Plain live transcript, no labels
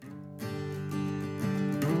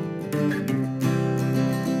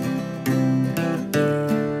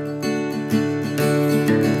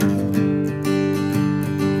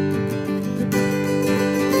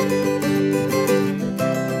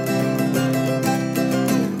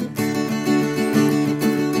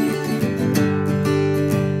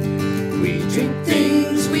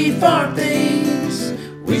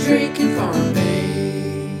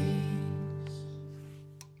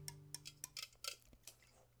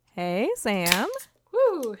Hey, Sam.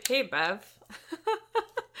 Woo! Hey, Bev.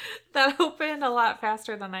 That opened a lot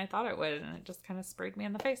faster than I thought it would, and it just kind of sprayed me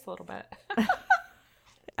in the face a little bit.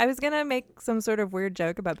 I was going to make some sort of weird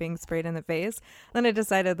joke about being sprayed in the face. Then I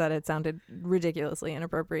decided that it sounded ridiculously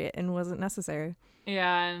inappropriate and wasn't necessary.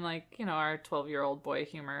 Yeah, and our 12-year-old boy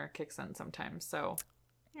humor kicks in sometimes, so,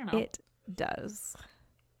 It does.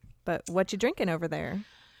 But what you drinking over there?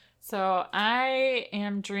 So I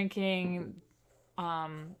am drinking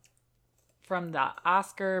from the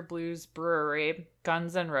Oscar Blues Brewery,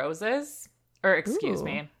 Guns N' Roses. Or, excuse Ooh.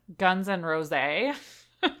 me, Guns N' Rosé.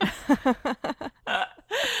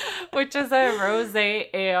 Which is a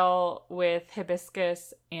rosé ale with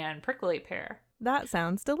hibiscus and prickly pear. That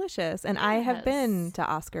sounds delicious. And I have Yes. been to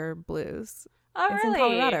Oscar Blues. Oh, It's really?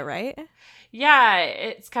 in Colorado, right? Yeah,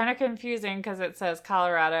 it's kind of confusing because it says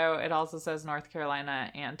Colorado. It also says North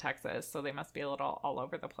Carolina and Texas, so they must be a little all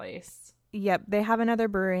over the place. Yep. They have another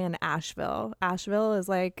brewery in Asheville. Asheville is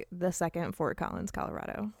like the second Fort Collins,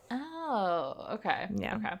 Colorado. Oh, okay.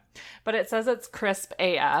 Yeah. Okay. But it says it's crisp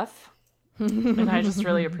AF. And I just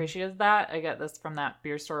really appreciated that. I get this from that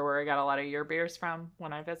beer store where I got a lot of your beers from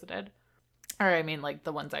when I visited. Or I mean, like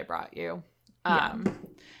the ones I brought you. Yeah.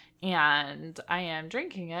 And I am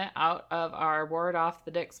drinking it out of our Ward Off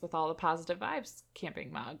the Dicks with All the Positive Vibes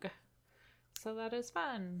camping mug. So that is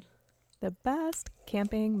fun. The best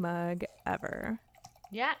camping mug ever.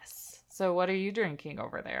 Yes. So what are you drinking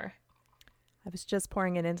over there? I was just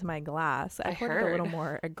pouring it into my glass. I poured it a little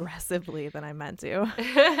more aggressively than I meant to.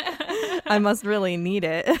 I must really need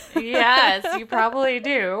it. Yes, you probably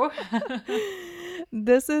do.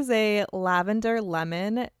 This is a lavender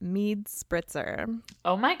lemon mead spritzer.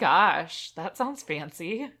 Oh my gosh, that sounds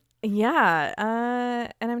fancy. Yeah,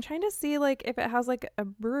 and I'm trying to see like if it has like a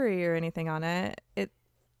brewery or anything on it.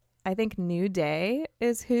 I think New Day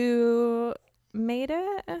is who made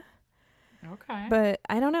it. Okay. But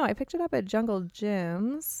I don't know. I picked it up at Jungle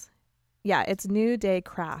Gyms. Yeah, it's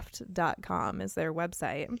newdaycraft.com is their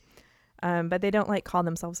website. But they don't like call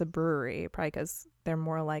themselves a brewery, probably because they're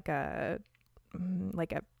more like a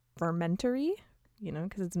fermentery,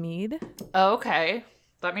 because it's mead. Oh, okay.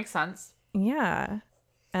 That makes sense. Yeah.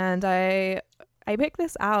 And I picked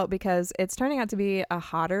this out because it's turning out to be a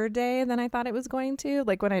hotter day than I thought it was going to.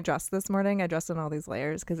 Like when I dressed this morning, I dressed in all these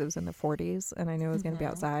layers because it was in the 40s and I knew I was going to be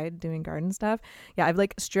outside doing garden stuff. Yeah, I've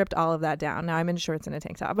like stripped all of that down. Now I'm in shorts and a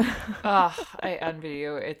tank top. Ugh, I envy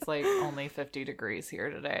you. It's like only 50 degrees here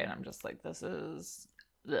today, and I'm just like, this is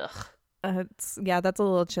ugh. That's a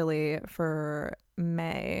little chilly for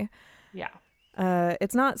May. Yeah.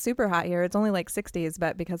 It's not super hot here. It's only like 60s,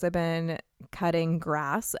 but because I've been cutting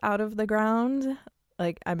grass out of the ground,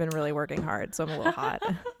 like I've been really working hard, so I'm a little hot.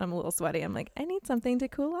 I'm a little sweaty. I'm like, I need something to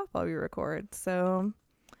cool off while we record. So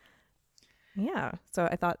yeah, so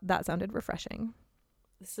I thought that sounded refreshing.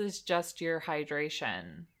 This is just your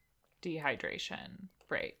dehydration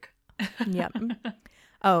break. Yep.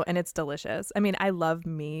 Oh, and it's delicious. I mean, I love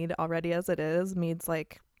mead already as it is. Mead's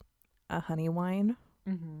like a honey wine.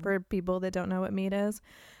 Mm-hmm. For people that don't know what mead is,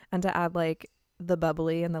 and to add like the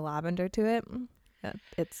bubbly and the lavender to it,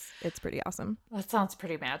 it's pretty awesome. That sounds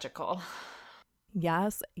pretty magical.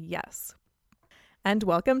 Yes. And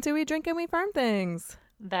welcome to We Drink and We Farm Things.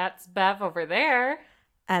 That's Bev over there.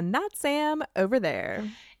 And that's Sam over there.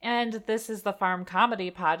 And this is the Farm Comedy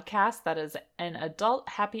Podcast that is an adult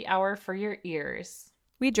happy hour for your ears.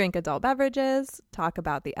 We drink adult beverages, talk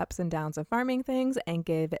about the ups and downs of farming things, and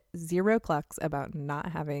give zero clucks about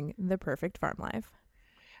not having the perfect farm life.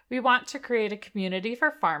 We want to create a community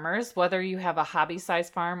for farmers, whether you have a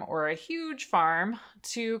hobby-sized farm or a huge farm,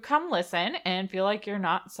 to come listen and feel like you're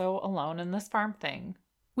not so alone in this farm thing.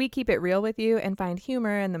 We keep it real with you and find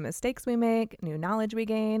humor in the mistakes we make, new knowledge we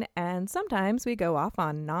gain, and sometimes we go off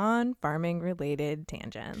on non-farming related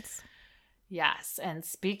tangents. Yes, and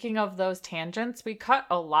speaking of those tangents, we cut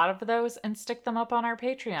a lot of those and stick them up on our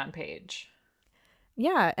Patreon page.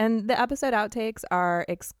 Yeah, and the episode outtakes are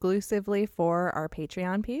exclusively for our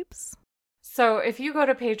Patreon peeps. So if you go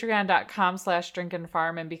to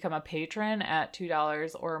patreon.com/drinkandfarm and become a patron at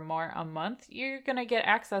 $2 or more a month, you're going to get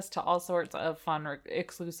access to all sorts of fun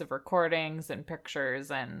exclusive recordings and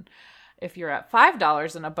pictures. And if you're at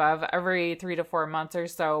 $5 and above, every 3 to 4 months or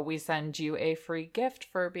so, we send you a free gift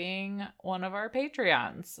for being one of our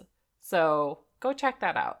Patreons. So go check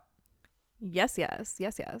that out. Yes.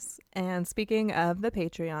 And speaking of the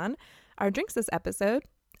Patreon, our drinks this episode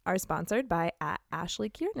are sponsored by Ashley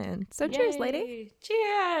Kiernan. So cheers, lady.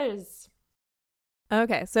 Cheers.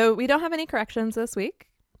 Okay, so we don't have any corrections this week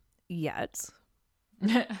yet,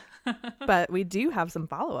 but we do have some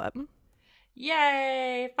follow-up.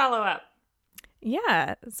 Yay! Follow up.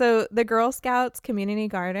 Yeah. So the Girl Scouts community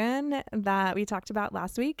garden that we talked about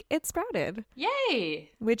last week, it sprouted, Yay!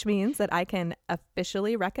 which means that I can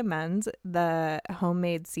officially recommend the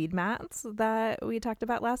homemade seed mats that we talked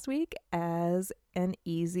about last week as an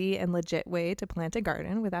easy and legit way to plant a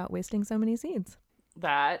garden without wasting so many seeds.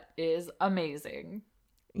 That is amazing.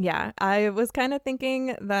 Yeah, I was kind of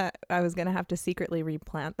thinking that I was going to have to secretly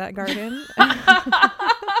replant that garden.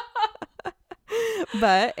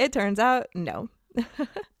 But it turns out no.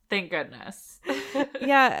 Thank goodness.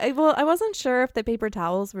 Yeah, I wasn't sure if the paper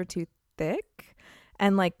towels were too thick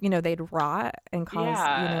and like, they'd rot and cause,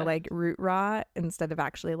 Yeah. like root rot instead of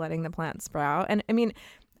actually letting the plant sprout. And I mean,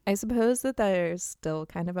 I suppose that there's still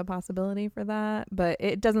kind of a possibility for that, but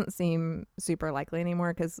it doesn't seem super likely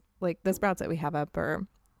anymore because like the sprouts that we have up are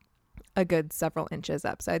a good several inches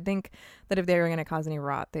up. So I think that if they were going to cause any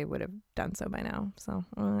rot, they would have done so by now. So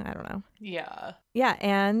I don't know. Yeah. Yeah.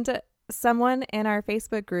 And someone in our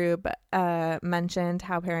Facebook group mentioned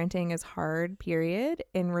how parenting is hard, period,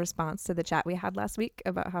 in response to the chat we had last week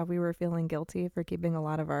about how we were feeling guilty for keeping a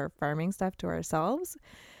lot of our farming stuff to ourselves.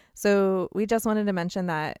 So we just wanted to mention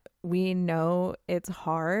that we know it's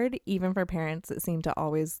hard, even for parents that seem to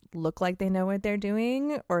always look like they know what they're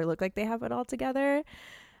doing or look like they have it all together.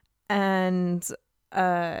 And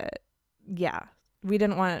yeah, we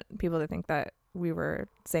didn't want people to think that we were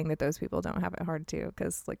saying that those people don't have it hard too,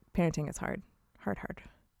 because like parenting is hard.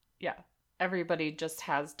 Yeah. Everybody just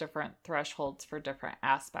has different thresholds for different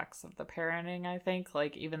aspects of the parenting, I think.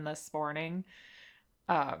 Like even this morning,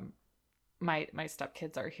 my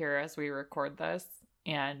stepkids are here as we record this,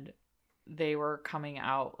 and they were coming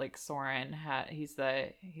out like Soren he's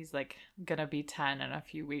like gonna be 10 in a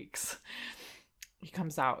few weeks. He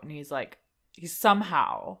comes out and he's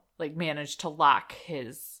somehow like managed to lock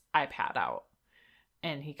his iPad out,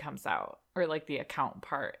 and he comes out, or like the account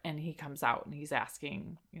part, and he comes out and he's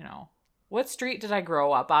asking, what street did I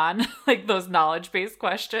grow up on? Like those knowledge-based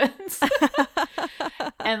questions.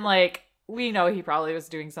 And like, we know he probably was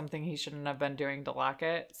doing something he shouldn't have been doing to lock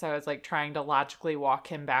it. So I was like trying to logically walk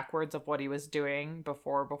him backwards of what he was doing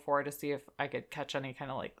before to see if I could catch any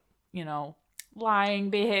kind of like, lying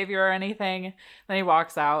behavior or anything. Then he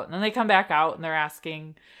walks out, and then they come back out and they're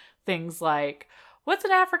asking things like, what's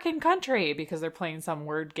an African country? Because they're playing some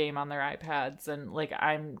word game on their iPads, and like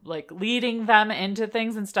I'm like leading them into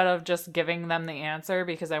things instead of just giving them the answer,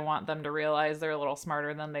 because I want them to realize they're a little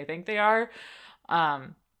smarter than they think they are,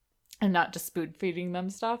 and not just spoon feeding them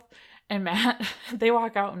stuff. And Matt, they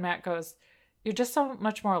walk out and Matt goes, "You're just so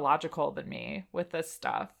much more logical than me with this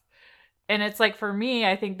stuff." And it's like, for me,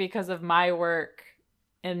 I think because of my work,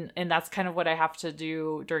 and that's kind of what I have to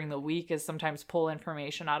do during the week, is sometimes pull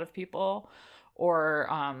information out of people or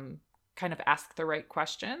kind of ask the right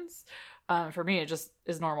questions. For me, it just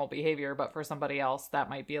is normal behavior, but for somebody else, that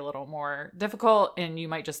might be a little more difficult, and you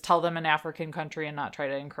might just tell them an African country and not try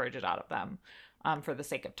to encourage it out of them for the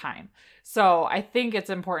sake of time. So I think it's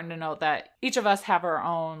important to note that each of us have our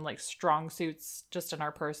own like strong suits just in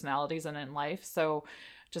our personalities and in life. So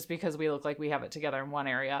just because we look like we have it together in one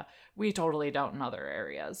area, we totally don't in other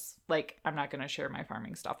areas. Like, I'm not going to share my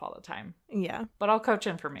farming stuff all the time. Yeah. But I'll coach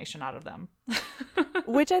information out of them.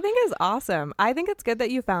 Which I think is awesome. I think it's good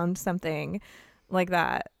that you found something like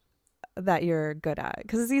that you're good at.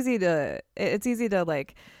 Because it's easy to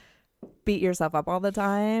like beat yourself up all the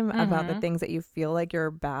time about the things that you feel like you're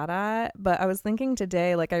bad at. But I was thinking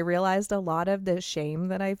today, like I realized a lot of the shame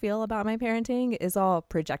that I feel about my parenting is all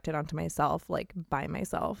projected onto myself, like by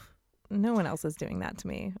myself. No one else is doing that to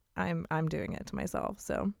me. I'm doing it to myself.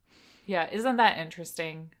 So yeah, isn't that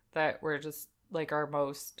interesting that we're just like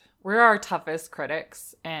we're our toughest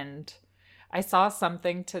critics? And I saw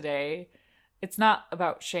something today. It's not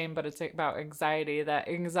about shame, but it's about anxiety. That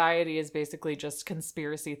anxiety is basically just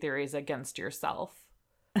conspiracy theories against yourself.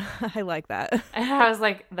 I like that. And I was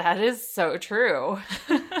like, that is so true.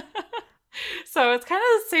 So it's kind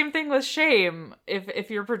of the same thing with shame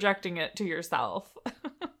if you're projecting it to yourself.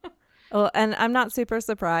 Well, and I'm not super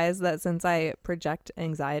surprised that since I project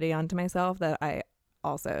anxiety onto myself, that I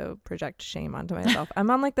also project shame onto myself.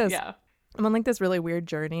 I'm on like this. Yeah. I'm on like this really weird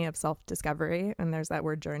journey of self-discovery, and there's that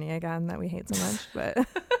word journey again that we hate so much, but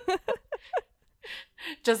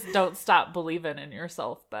just don't stop believing in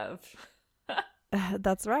yourself, Bev.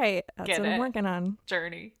 That's right. That's Get what it? I'm working on.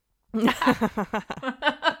 Journey.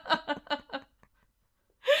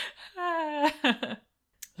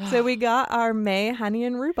 So we got our May honey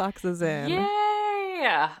and roux boxes in.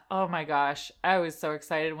 Yeah. Oh my gosh. I was so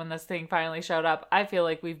excited when this thing finally showed up. I feel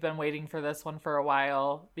like we've been waiting for this one for a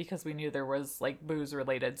while because we knew there was like booze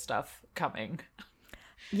related stuff coming.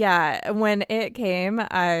 Yeah, when it came,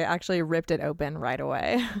 I actually ripped it open right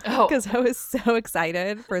away Oh, because I was so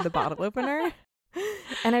excited for the bottle opener.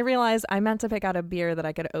 And I realized I meant to pick out a beer that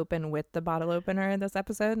I could open with the bottle opener in this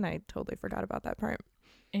episode, and I totally forgot about that part.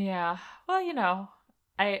 yeah. Well,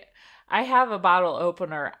 I I have a bottle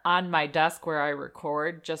opener on my desk where I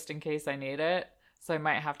record just in case I need it. So I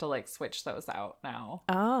might have to like switch those out now.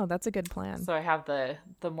 Oh, that's a good plan. So I have the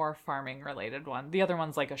more farming related one. The other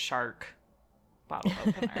one's like a shark bottle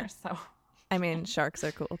opener. So I mean, sharks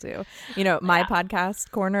are cool too. You know, my yeah.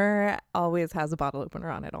 podcast corner always has a bottle opener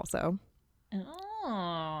on it also.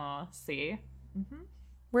 Oh, see. Mm-hmm.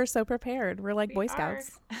 We're so prepared. We're like Boy We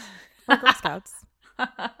Scouts or Girl Scouts.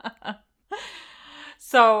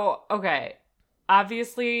 So, okay.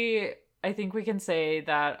 Obviously, I think we can say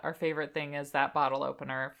that our favorite thing is that bottle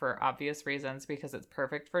opener for obvious reasons because it's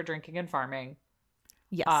perfect for drinking and farming.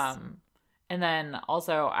 Yes. And then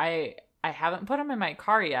also I haven't put them in my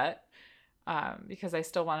car yet. Because I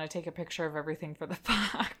still want to take a picture of everything for the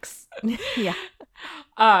box. Yeah.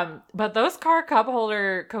 But those car cup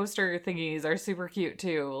holder coaster thingies are super cute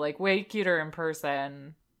too. Like way cuter in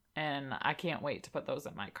person. And I can't wait to put those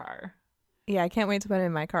in my car. Yeah, I can't wait to put it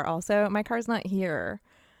in my car also. My car's not here.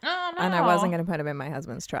 Oh, no. And I wasn't going to put them in my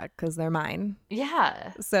husband's truck because they're mine.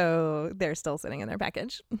 Yeah. So they're still sitting in their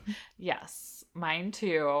package. Yes. Mine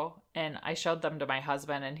too. And I showed them to my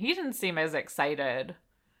husband and he didn't seem as excited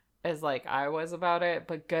as like I was about it,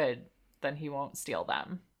 but good. Then he won't steal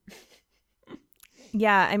them.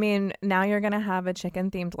 Yeah, I mean, now you're going to have a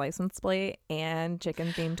chicken themed license plate and chicken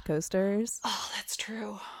themed coasters. Oh, that's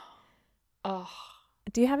true. Oh,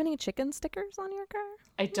 Do you have any chicken stickers on your car?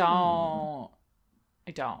 I don't.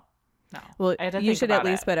 I don't. No. Well, I had to you think should at about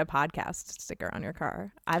least it. put a podcast sticker on your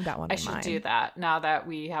car. I've got one I on should mine. do that now that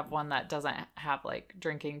we have one that doesn't have like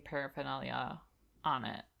drinking paraphernalia on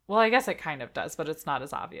it. Well, I guess it kind of does, but it's not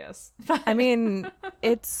as obvious. I mean,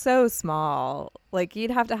 it's so small. Like,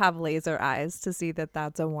 you'd have to have laser eyes to see that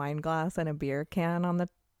that's a wine glass and a beer can on the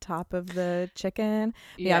top of the chicken.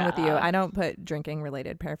 Yeah, I'm with you. I don't put drinking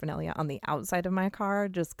related paraphernalia on the outside of my car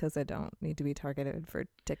just because I don't need to be targeted for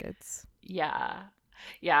tickets. Yeah.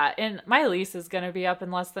 Yeah. And my lease is going to be up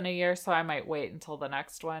in less than a year, so I might wait until the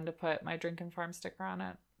next one to put my Drink and Farm sticker on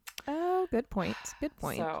it. Oh, good point. Good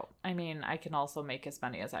point. So, I mean, I can also make as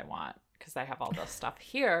many as I want because I have all this stuff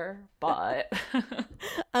here, but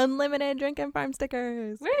Unlimited Drink and Farm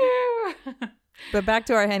stickers. woo! But back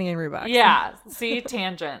to our Henny and Rue box. Yeah, see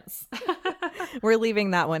tangents. We're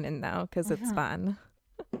leaving that one in now because it's fun.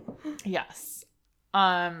 Yes.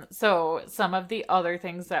 So some of the other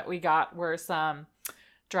things that we got were some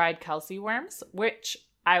dried Kelsey worms, which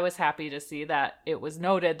I was happy to see that it was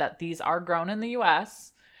noted that these are grown in the US.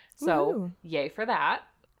 So Woohoo. yay for that.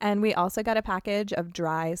 And we also got a package of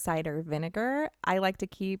dry cider vinegar. I like to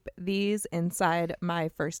keep these inside my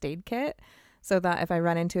first aid kit so that if I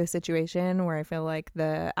run into a situation where I feel like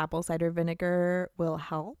the apple cider vinegar will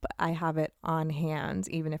help, I have it on hand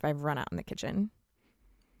even if I've run out in the kitchen.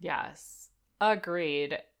 Yes.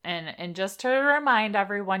 Agreed. And just to remind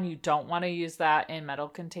everyone, you don't want to use that in metal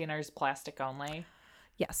containers, plastic only.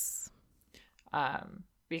 Yes.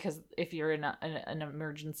 Because if you're in an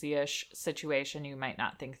emergency-ish situation, you might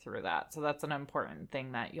not think through that. So that's an important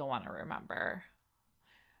thing that you'll want to remember.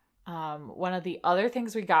 One of the other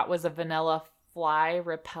things we got was a vanilla fly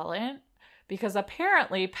repellent because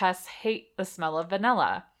apparently pests hate the smell of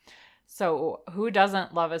vanilla. So who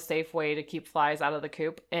doesn't love a safe way to keep flies out of the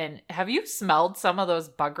coop? And have you smelled some of those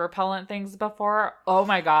bug repellent things before? Oh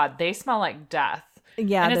my God, they smell like death.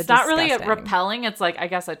 Yeah, and it's not really repelling. It's like, I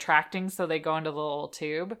guess, attracting. So they go into the little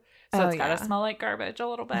tube. So it's got to smell like garbage a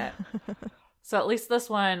little bit. So at least this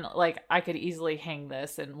one, like, I could easily hang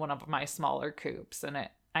this in one of my smaller coops. And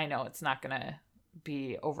I know it's not going to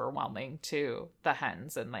be overwhelming to the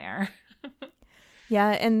hens in there.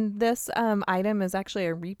 Yeah, and this item is actually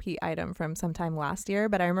a repeat item from sometime last year,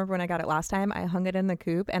 but I remember when I got it last time, I hung it in the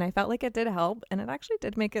coop and I felt like it did help, and it actually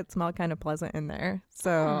did make it smell kind of pleasant in there.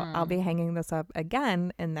 So I'll be hanging this up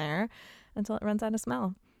again in there until it runs out of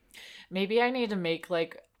smell. Maybe I need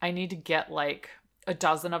to get like a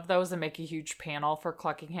dozen of those and make a huge panel for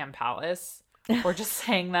Cluckingham Palace, or just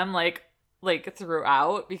hang them like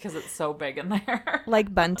throughout because it's so big in there.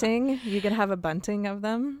 Like bunting. You could have a bunting of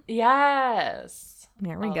them. Yes.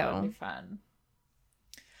 There we go. That would be fun.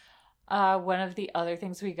 One of the other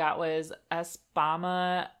things we got was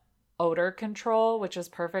Espama odor control, which is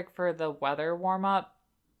perfect for the weather warm up.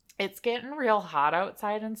 It's getting real hot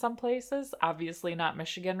outside in some places. Obviously not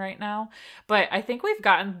Michigan right now, but I think we've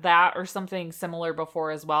gotten that or something similar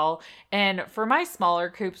before as well. And for my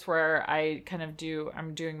smaller coops where I'm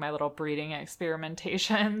doing my little breeding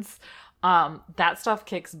experimentations, that stuff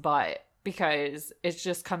kicks butt because it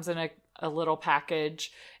just comes in a little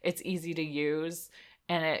package. It's easy to use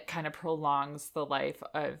and it kind of prolongs the life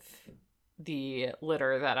of the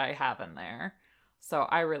litter that I have in there. So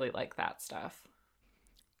I really like that stuff.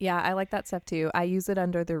 Yeah, I like that stuff too. I use it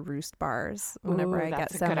under the roost bars whenever I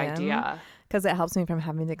get some in. That's a good idea. Because it helps me from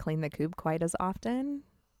having to clean the coop quite as often.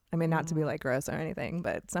 I mean, not to be like gross or anything,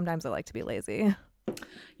 but sometimes I like to be lazy.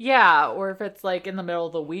 Yeah, or if it's like in the middle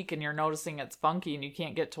of the week and you're noticing it's funky and you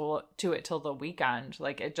can't get to it till the weekend,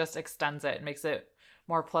 like it just extends it and makes it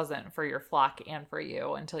more pleasant for your flock and for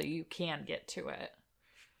you until you can get to it.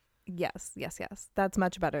 Yes. That's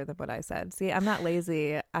much better than what I said. See, I'm not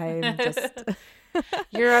lazy. I'm just...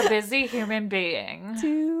 You're a busy human being.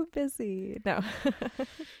 Too busy. No.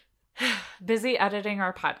 Busy editing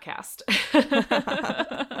our podcast.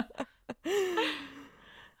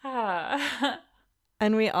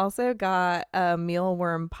 And we also got a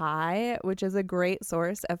mealworm pie, which is a great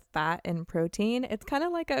source of fat and protein. It's kind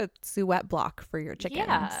of like a suet block for your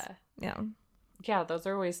chickens. Yeah, those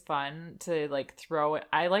are always fun to like throw it.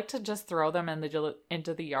 I like to just throw them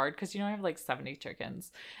into the yard because, I have like 70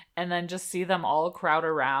 chickens and then just see them all crowd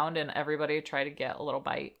around and everybody try to get a little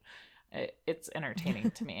bite. It's entertaining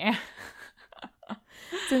to me.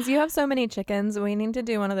 Since you have so many chickens, we need to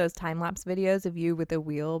do one of those time-lapse videos of you with a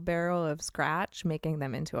wheelbarrow of scratch making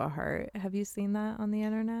them into a heart. Have you seen that on the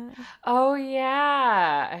internet? Oh,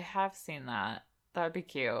 yeah. I have seen that. That would be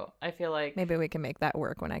cute. I feel like maybe we can make that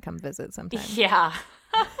work when I come visit sometime. Yeah.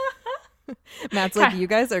 Matt's like, you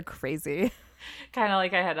guys are crazy. Kind of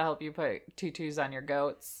like I had to help you put tutus on your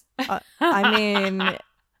goats. I mean,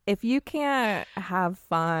 if you can't have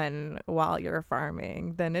fun while you're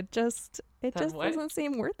farming, then it just doesn't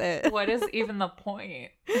seem worth it. What is even the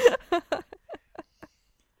point?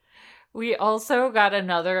 We also got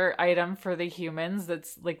another item for the humans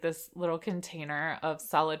that's like this little container of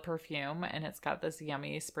solid perfume, and it's got this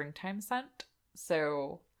yummy springtime scent.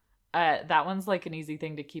 So that one's like an easy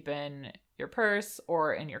thing to keep in your purse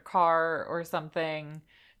or in your car or something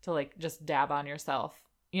to like just dab on yourself.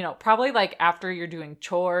 Probably like after you're doing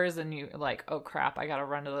chores and you're like, oh crap, I gotta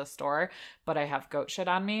run to the store, but I have goat shit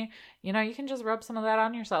on me. You can just rub some of that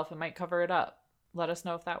on yourself. It might cover it up. Let us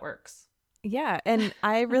know if that works. Yeah, and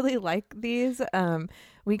I really like these.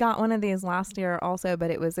 We got one of these last year also, but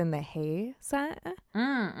it was in the hay scent,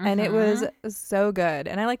 and it was so good.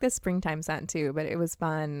 And I like the springtime scent too, but it was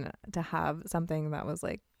fun to have something that was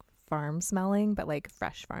like farm smelling, but like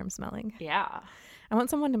fresh farm smelling. Yeah. I want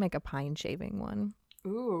someone to make a pine shaving one.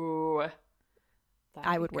 Ooh.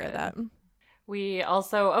 I would wear that. We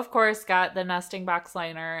also, of course, got the nesting box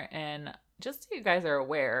liner, and just so you guys are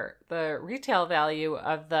aware, the retail value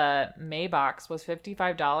of the May box was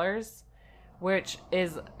 $55, which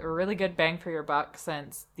is a really good bang for your buck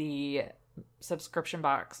since the subscription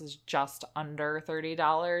box is just under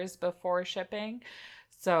 $30 before shipping.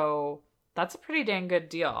 So that's a pretty dang good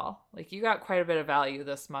deal. Like, you got quite a bit of value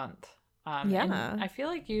this month. Yeah. And I feel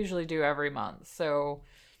like you usually do every month. So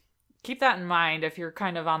keep that in mind if you're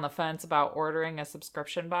kind of on the fence about ordering a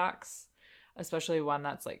subscription box, especially one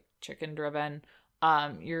that's like chicken driven.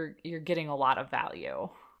 You're getting a lot of value.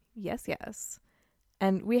 Yes.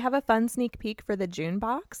 And we have a fun sneak peek for the June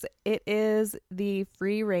box. It is the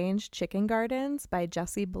Free Range Chicken Gardens by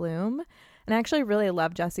Jessie Bloom. And I actually really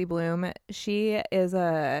love Jessie Bloom. She is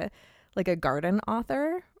a garden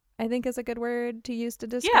author, I think is a good word to use to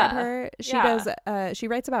describe her. She she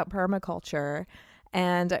writes about permaculture,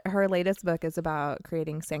 and her latest book is about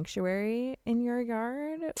creating sanctuary in your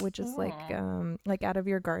yard, which is like out of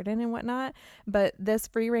your garden and whatnot. But this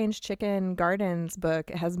Free Range Chicken Gardens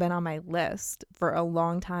book has been on my list for a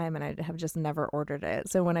long time, and I have just never ordered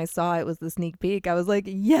it. So when I saw it was the sneak peek, I was like,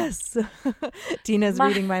 yes, Tina's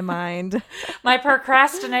reading my mind. My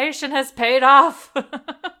procrastination has paid off.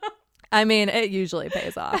 I mean, it usually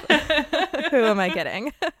pays off. Who am I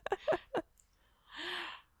kidding?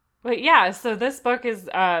 But yeah, so this book is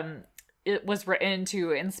it was written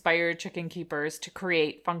to inspire chicken keepers to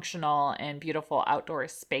create functional and beautiful outdoor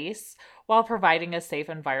space while providing a safe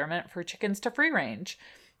environment for chickens to free range.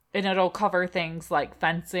 And it'll cover things like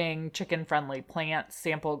fencing, chicken-friendly plants,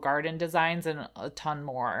 sample garden designs, and a ton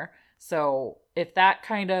more. So if that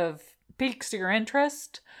kind of piques your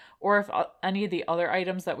interest, or if any of the other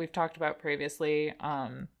items that we've talked about previously,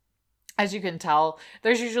 as you can tell,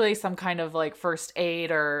 there's usually some kind of like first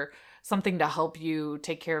aid or something to help you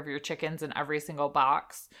take care of your chickens in every single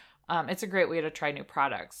box. it's a great way to try new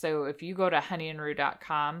products. So if you go to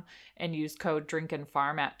honeyandrue.com and use code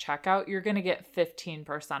DRINKANDFARM at checkout, you're going to get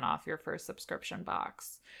 15% off your first subscription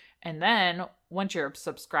box. And then once you're a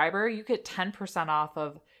subscriber, you get 10% off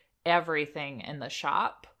of everything in the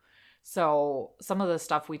shop. So some of the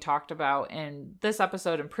stuff we talked about in this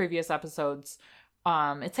episode and previous episodes,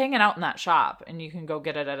 it's hanging out in that shop, and you can go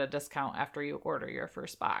get it at a discount after you order your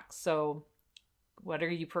first box. So what are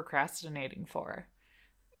you procrastinating for?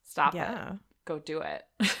 Stop it. Go do it.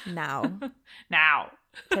 Now. Now.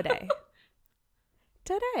 Today.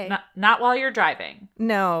 Not while you're driving.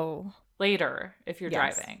 No. Later if you're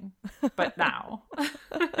driving. But now.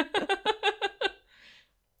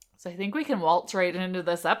 So I think we can waltz right into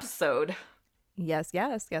this episode. Yes,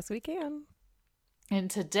 we can.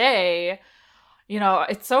 And today,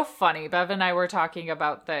 it's so funny. Bev and I were talking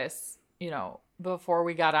about this, before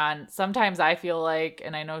we got on. Sometimes I feel like,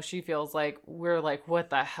 and I know she feels like, we're like, what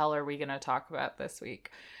the hell are we going to talk about this week?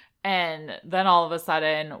 And then all of a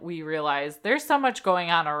sudden we realize there's so much going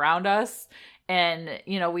on around us. And,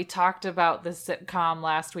 we talked about the sitcom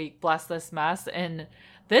last week, Bless This Mess. And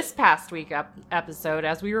this past week episode,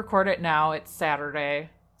 as we record it now, it's Saturday.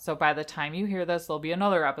 So by the time you hear this, there'll be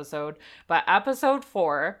another episode. But episode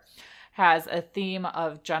 4 has a theme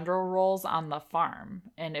of gender roles on the farm.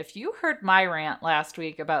 And if you heard my rant last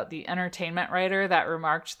week about the entertainment writer that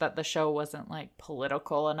remarked that the show wasn't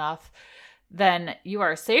political enough, then you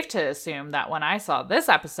are safe to assume that when I saw this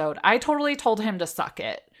episode, I totally told him to suck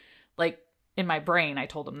it. In my brain, I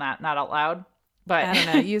told him that, not out loud. But I don't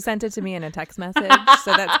know. You sent it to me in a text message,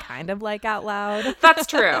 so that's kind of out loud. That's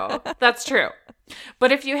true.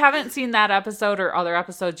 But if you haven't seen that episode or other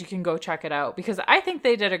episodes, you can go check it out, because I think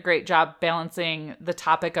they did a great job balancing the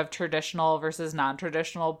topic of traditional versus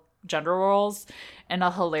non-traditional gender roles in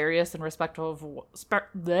a hilarious and respectful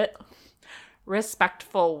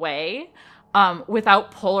way.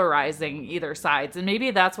 Without polarizing either sides. And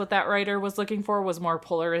maybe that's what that writer was looking for, was more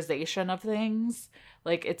polarization of things.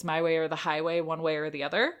 It's my way or the highway, one way or the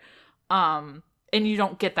other. And you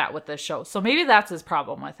don't get that with this show. So maybe that's his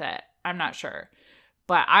problem with it. I'm not sure.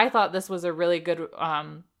 But I thought this was a really good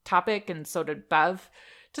topic, and so did Bev,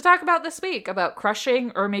 to talk about this week, about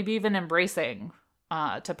crushing or maybe even embracing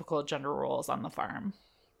typical gender roles on the farm.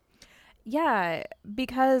 Yeah,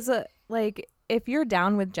 because if you're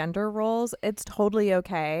down with gender roles, it's totally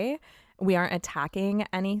okay. We aren't attacking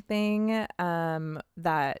anything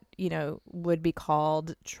that, would be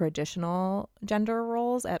called traditional gender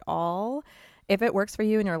roles at all. If it works for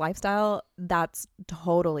you in your lifestyle, that's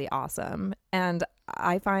totally awesome. And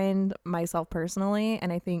I find myself personally,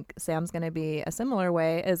 and I think Sam's going to be a similar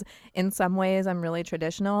way, is in some ways I'm really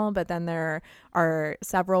traditional, but then there are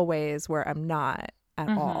several ways where I'm not at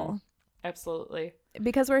all. Absolutely.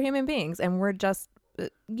 Because we're human beings, and we're just,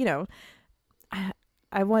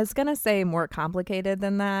 I was going to say more complicated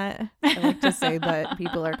than that. I like to say that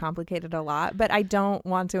people are complicated a lot, but I don't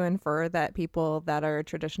want to infer that people that are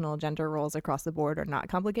traditional gender roles across the board are not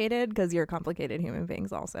complicated, because you're complicated human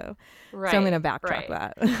beings also. Right, so I'm going to backtrack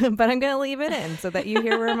that, but I'm going to leave it in so that you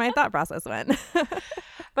hear where my thought process went.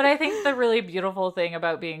 But I think the really beautiful thing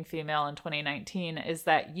about being female in 2019 is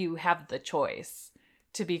that you have the choice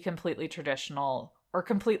to be completely traditional or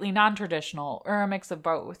completely non-traditional or a mix of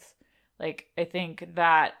both. I think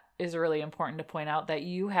that is really important to point out, that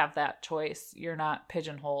you have that choice. You're not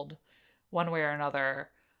pigeonholed one way or another.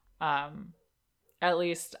 At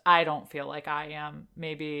least I don't feel like I am.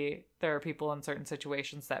 Maybe there are people in certain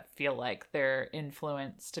situations that feel like they're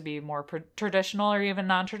influenced to be more traditional or even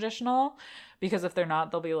non-traditional, because if they're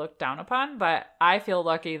not, they'll be looked down upon. But I feel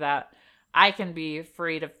lucky that I can be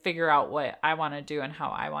free to figure out what I want to do and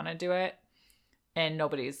how I want to do it. And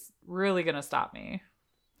nobody's really going to stop me.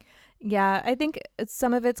 Yeah, I think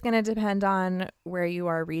some of it's going to depend on where you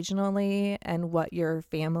are regionally and what your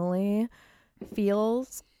family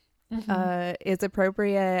feels is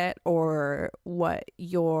appropriate, or what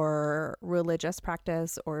your religious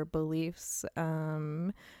practice or beliefs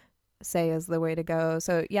say is the way to go.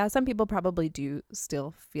 So yeah, some people probably do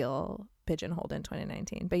still feel pigeonholed in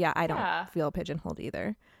 2019. But yeah, I don't feel pigeonholed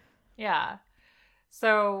either. Yeah.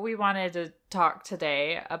 So we wanted to talk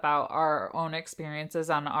today about our own experiences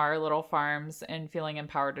on our little farms and feeling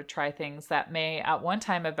empowered to try things that may at one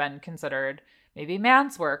time have been considered maybe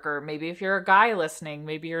man's work, or maybe if you're a guy listening,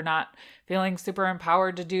 maybe you're not feeling super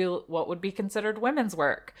empowered to do what would be considered women's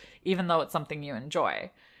work, even though it's something you enjoy.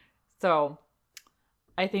 So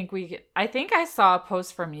I think I saw a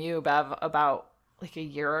post from you, Bev, about a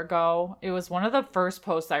year ago. It was one of the first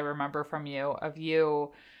posts I remember from you, of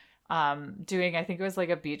you doing, I think it was like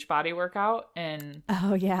a beach body workout, and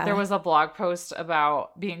Oh, yeah. there was a blog post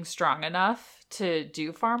about being strong enough to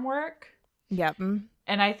do farm work. Yep.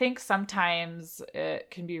 And I think sometimes it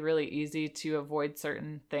can be really easy to avoid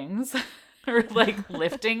certain things or like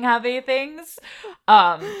lifting heavy things.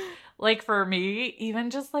 Like for me, even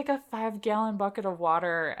just like a 5-gallon bucket of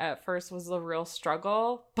water at first was a real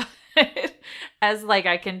struggle. But as like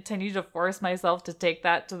I continue to force myself to take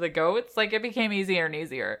that to the goats, like it became easier and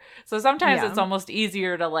easier. So sometimes it's almost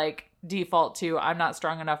easier to like default to I'm not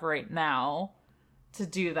strong enough right now to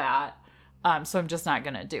do that. So I'm just not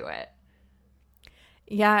going to do it.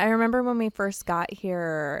 Yeah, I remember when we first got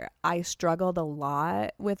here, I struggled a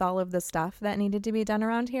lot with all of the stuff that needed to be done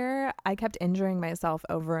around here. I kept injuring myself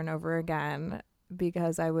over and over again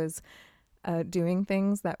because I was doing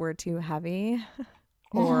things that were too heavy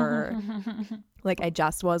or like I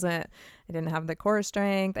didn't have the core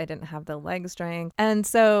strength, I didn't have the leg strength. And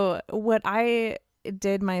so what I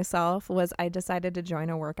did myself was I decided to join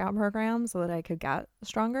a workout program so that I could get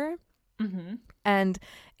stronger. Mm-hmm. And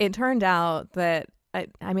it turned out that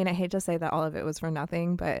I mean, I hate to say that all of it was for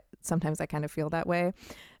nothing, but sometimes I kind of feel that way.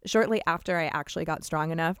 Shortly after I actually got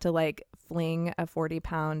strong enough to like fling a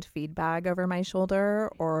 40-pound feed bag over my shoulder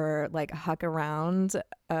or like huck around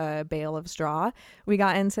a bale of straw, we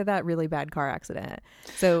got into that really bad car accident.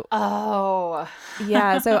 So,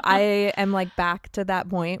 yeah, so I am like back to that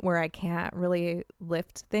point where I can't really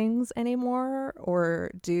lift things anymore or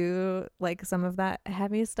do like some of that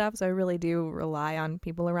heavy stuff. So I really do rely on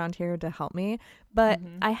people around here to help me. But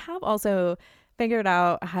I have also figured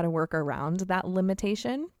out how to work around that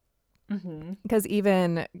limitation. Because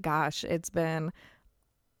even, gosh, it's been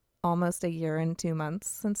almost 1 year and 2 months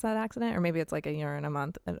since that accident, or maybe it's like 1 year and a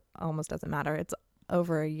month. It almost doesn't matter. It's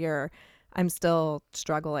over 1 year. I'm still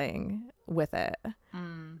struggling with it.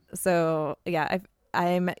 So yeah,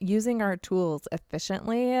 I'm using our tools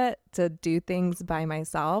efficiently to do things by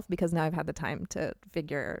myself because now I've had the time to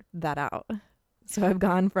figure that out. So I've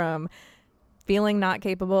gone from feeling not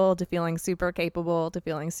capable to feeling super capable to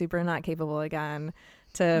feeling super not capable again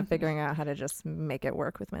to figuring out how to just make it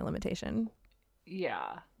work with my limitation.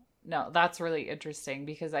 Yeah. No, that's really interesting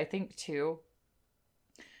because I think too,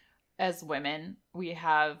 as women, we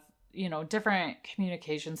have, you know, different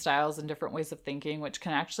communication styles and different ways of thinking, which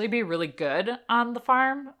can actually be really good on the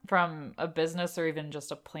farm from a business or even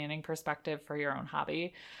just a planning perspective for your own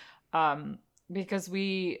hobby. Because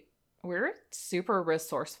we're super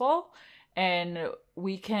resourceful and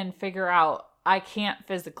we can figure out I can't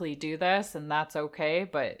physically do this and that's okay,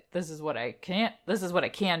 but this is what I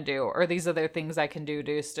can do, or these are the things I can do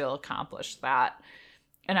to still accomplish that.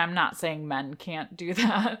 And I'm not saying men can't do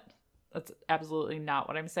that. That's absolutely not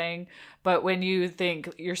what I'm saying. But when you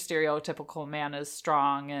think your stereotypical man is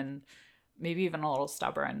strong and maybe even a little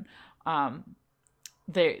stubborn,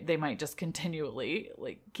 they might just continually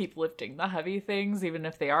like keep lifting the heavy things even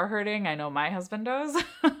if they are hurting. I know my husband does.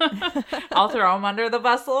 I'll throw him under the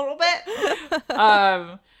bus a little bit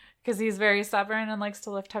because he's very stubborn and likes to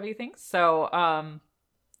lift heavy things. So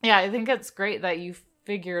yeah, I think it's great that you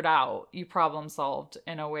problem solved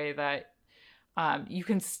in a way that you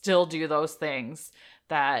can still do those things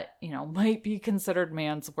that, you know, might be considered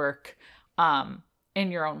man's work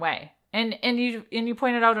in your own way. And you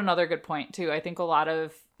pointed out another good point too. I think a lot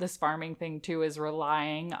of this farming thing too is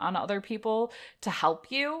relying on other people to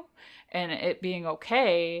help you, and it being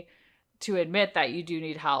okay to admit that you do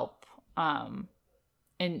need help. And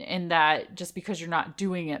that just because you're not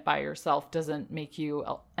doing it by yourself doesn't make you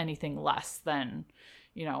anything less than,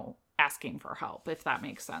 you know, asking for help, if that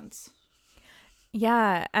makes sense.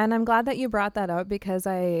 Yeah, and I'm glad that you brought that up because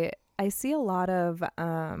I see a lot of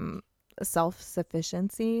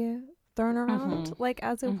self-sufficiency thrown around like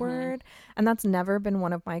as a word, and that's never been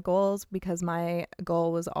one of my goals because my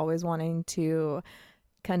goal was always wanting to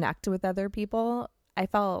connect with other people. I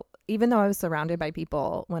felt, even though I was surrounded by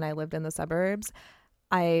people when I lived in the suburbs,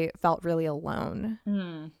 I felt really alone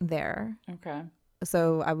there. Okay.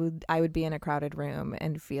 So I would be in a crowded room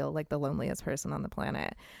and feel like the loneliest person on the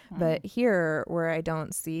planet. But here, where I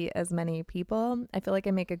don't see as many people, I feel like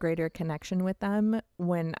I make a greater connection with them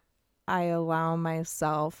when I allow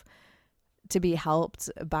myself to be helped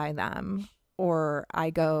by them, or I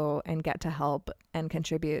go and get to help and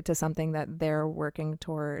contribute to something that they're working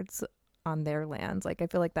towards on their lands. Like I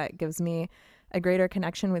feel like that gives me a greater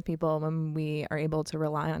connection with people when we are able to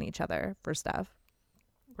rely on each other for stuff.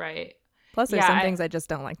 Right. Plus, there's some things I just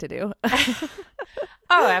don't like to do.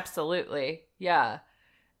 Oh, absolutely. Yeah.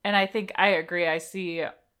 And I think I agree. I see,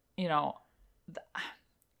 you know,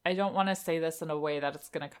 I don't want to say this in a way that it's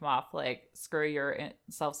going to come off like screw your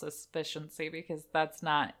self-sufficiency, because that's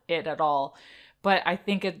not it at all. But I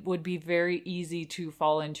think it would be very easy to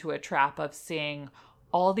fall into a trap of seeing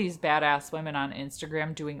all these badass women on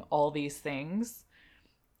Instagram doing all these things,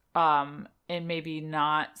 and maybe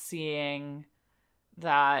not seeing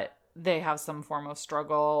that they have some form of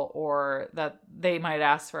struggle, or that they might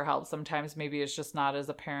ask for help. Sometimes maybe it's just not as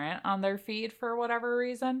apparent on their feed for whatever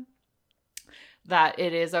reason, that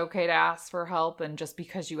it is okay to ask for help. And just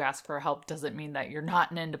because you ask for help doesn't mean that you're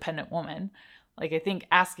not an independent woman. Like, I think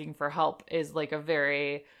asking for help is like a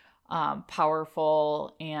very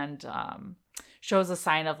powerful and shows a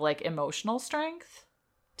sign of like emotional strength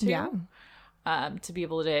too. Yeah. To be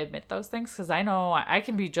able to admit those things, because I know I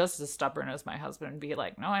can be just as stubborn as my husband and be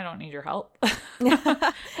like, no, I don't need your help.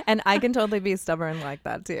 And I can totally be stubborn like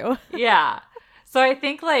that too. Yeah. So I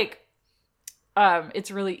think like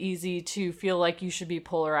it's really easy to feel like you should be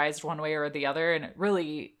polarized one way or the other, and it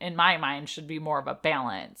really, in my mind, should be more of a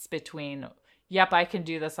balance between, yep, I can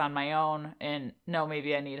do this on my own, and no,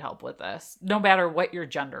 maybe I need help with this, no matter what your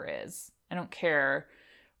gender is. I don't care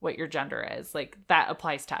what your gender is. Like, that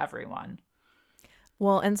applies to everyone.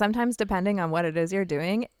 Well, and sometimes depending on what it is you're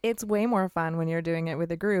doing, it's way more fun when you're doing it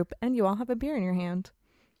with a group and you all have a beer in your hand.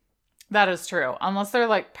 That is true. Unless there are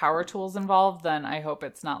like power tools involved, then I hope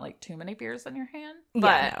it's not like too many beers in your hand. But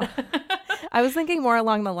Yeah, no. I was thinking more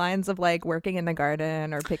along the lines of like working in the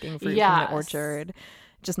garden or picking fruit from the orchard,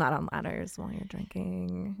 just not on ladders while you're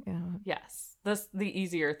drinking. Yeah. Yes. The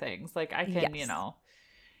easier things. Like, I can,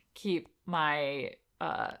 keep my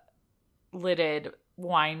lidded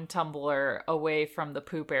wine tumbler away from the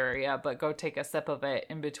poop area, but go take a sip of it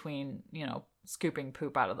in between, scooping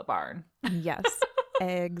poop out of the barn. Yes,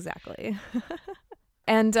 exactly.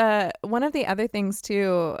 And one of the other things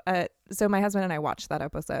too, so my husband and I watched that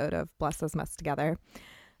episode of Bless This Mess together,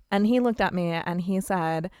 and he looked at me and he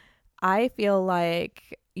said, I feel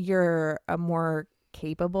like you're a more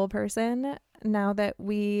capable person now that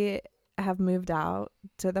we have moved out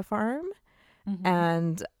to the farm. Mm-hmm.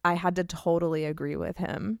 And I had to totally agree with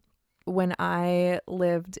him. When I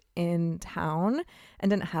lived in town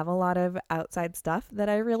and didn't have a lot of outside stuff that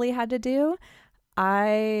I really had to do,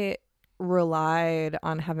 I relied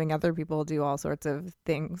on having other people do all sorts of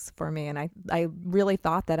things for me. And I really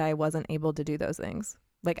thought that I wasn't able to do those things.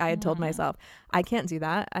 Like, I had told myself, I can't do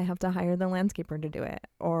that. I have to hire the landscaper to do it.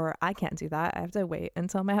 Or I can't do that. I have to wait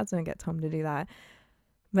until my husband gets home to do that.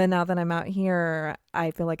 But now that I'm out here,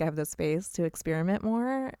 I feel like I have the space to experiment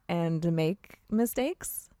more and to make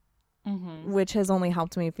mistakes, which has only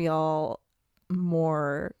helped me feel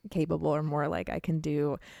more capable, or more like I can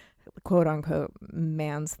do quote unquote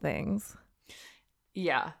man's things.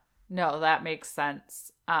 Yeah, no, that makes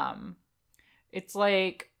sense. It's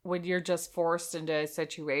like when you're just forced into a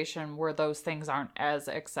situation where those things aren't as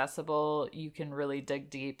accessible, you can really dig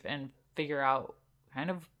deep and figure out kind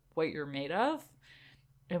of what you're made of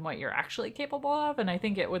and what you're actually capable of. And I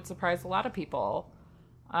think it would surprise a lot of people.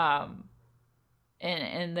 And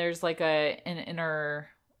there's like an inner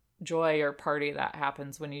joy or party that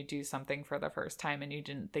happens when you do something for the first time and you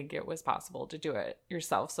didn't think it was possible to do it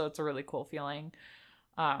yourself. So it's a really cool feeling.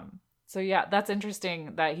 So yeah, that's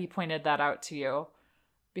interesting that he pointed that out to you,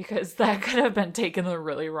 because that could have been taken the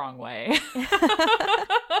really wrong way.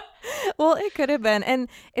 Well, it could have been. And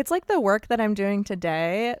it's like the work that I'm doing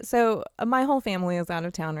today. So my whole family is out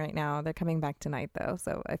of town right now. They're coming back tonight, though.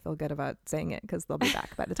 So I feel good about saying it because they'll be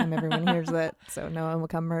back by the time everyone hears it. So no one will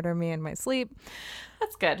come murder me in my sleep.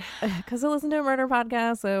 That's good. Because I listen to a murder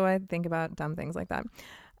podcast. So I think about dumb things like that.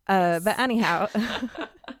 But anyhow,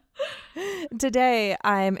 today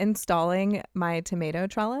I'm installing my tomato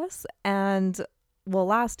trellis. And well,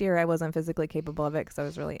 last year I wasn't physically capable of it because I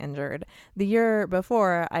was really injured. The year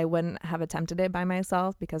before, I wouldn't have attempted it by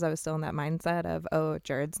myself because I was still in that mindset of, oh,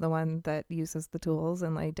 Jared's the one that uses the tools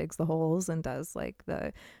and like digs the holes and does like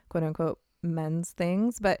the quote unquote men's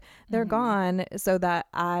things. But they're gone, so that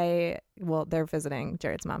they're visiting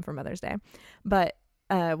Jared's mom for Mother's Day. But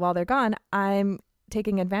while they're gone, I'm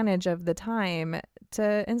taking advantage of the time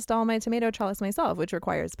to install my tomato trellis myself, which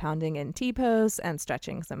requires pounding in T-posts and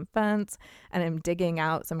stretching some fence, and I'm digging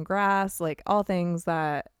out some grass, like all things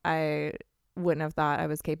that I wouldn't have thought I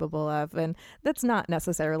was capable of. And that's not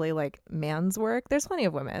necessarily like man's work. There's plenty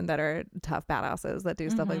of women that are tough badasses that do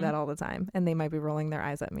stuff like that all the time, and they might be rolling their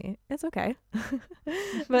eyes at me. It's okay.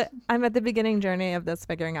 But I'm at the beginning journey of this,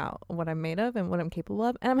 figuring out what I'm made of and what I'm capable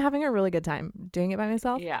of, and I'm having a really good time doing it by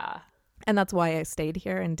myself. Yeah. And that's why I stayed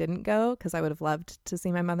here and didn't go, because I would have loved to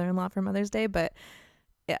see my mother-in-law for Mother's Day. But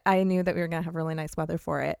I knew that we were going to have really nice weather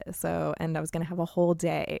for it. And I was going to have a whole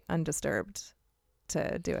day undisturbed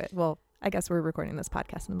to do it. Well, I guess we're recording this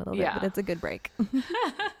podcast in the middle of it, but it's a good break.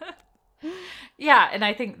 Yeah, and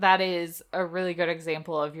I think that is a really good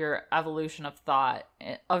example of your evolution of thought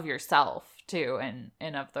of yourself too,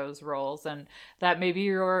 and of those roles, and that maybe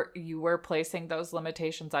you were placing those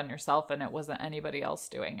limitations on yourself and it wasn't anybody else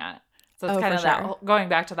doing it. So it's kind of that going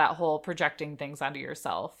back to that whole projecting things onto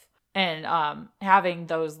yourself and having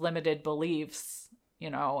those limited beliefs,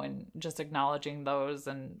 and just acknowledging those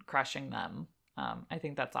and crushing them. I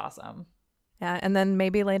think that's awesome. Yeah, and then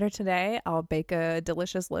maybe later today, I'll bake a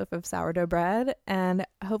delicious loaf of sourdough bread. And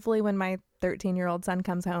hopefully when my 13-year-old son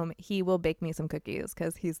comes home, he will bake me some cookies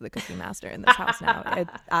because he's the cookie master in this house now.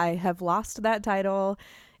 I have lost that title.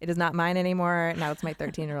 It is not mine anymore. Now it's my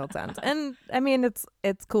 13-year-old son's. And I mean,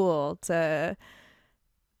 it's cool to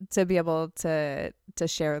be able to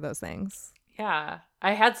share those things. Yeah.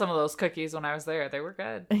 I had some of those cookies when I was there. They were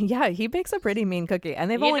good. Yeah, he bakes a pretty mean cookie, and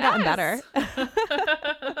they've only gotten better.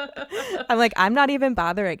 I'm like, I'm not even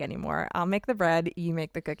bothering anymore. I'll make the bread, you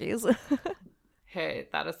make the cookies. Hey,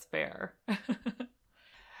 that is fair.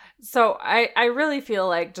 So I really feel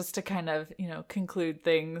like, just to kind of, conclude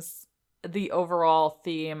things, the overall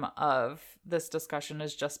theme of this discussion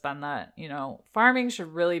has just been that, farming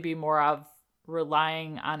should really be more of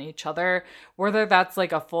relying on each other, whether that's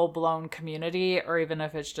like a full-blown community or even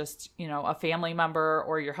if it's just, a family member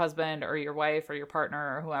or your husband or your wife or your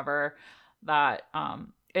partner or whoever that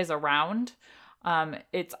is around.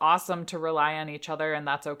 It's awesome to rely on each other, and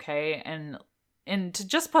that's okay. And to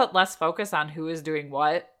just put less focus on who is doing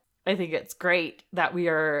what. I think it's great that we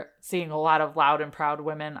are seeing a lot of loud and proud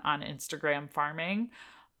women on Instagram farming.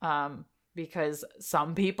 Because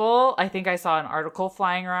some people, I think I saw an article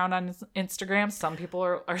flying around on Instagram, some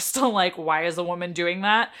people are still like, why is a woman doing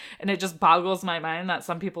that? And it just boggles my mind that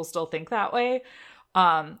some people still think that way.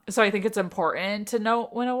 So I think it's important to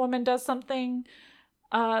note when a woman does something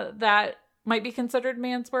that might be considered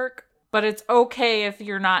man's work. But it's okay if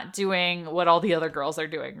you're not doing what all the other girls are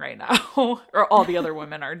doing right now or all the other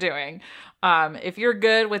women are doing. If you're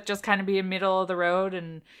good with just kind of being middle of the road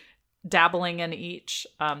and dabbling in each,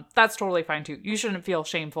 that's totally fine too. You shouldn't feel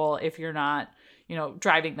shameful if you're not,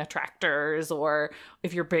 driving the tractors or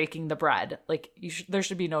if you're baking the bread. Like there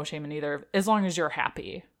should be no shame in either, as long as you're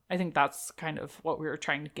happy. I think that's kind of what we were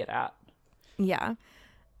trying to get at. Yeah.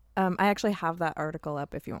 I actually have that article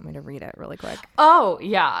up if you want me to read it really quick. Oh,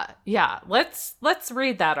 yeah. Yeah. Let's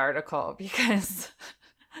read that article because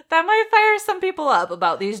that might fire some people up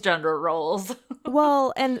about these gender roles.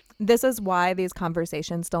 Well, and this is why these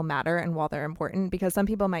conversations still matter and while they're important, because some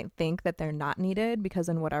people might think that they're not needed because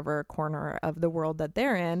in whatever corner of the world that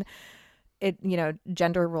they're in,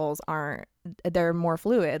 gender roles they're more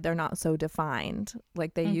fluid. They're not so defined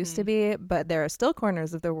like they used to be, but there are still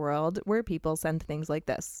corners of the world where people send things like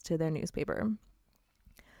this to their newspaper.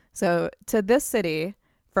 So to this city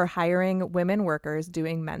for hiring women workers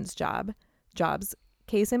doing men's jobs.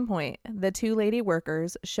 Case in point, the two lady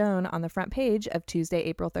workers shown on the front page of Tuesday,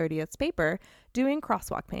 April 30th's paper doing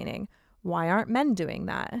crosswalk painting. Why aren't men doing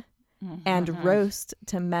that? And roast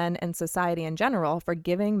to men and society in general for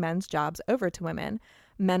giving men's jobs over to women.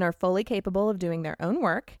 Men are fully capable of doing their own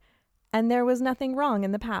work, and there was nothing wrong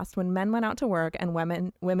in the past when men went out to work and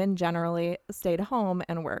women generally stayed home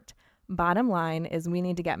and worked. Bottom line is we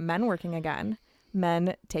need to get men working again.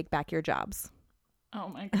 Men, take back your jobs. Oh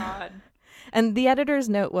my God. And the editor's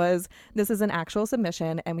note was, this is an actual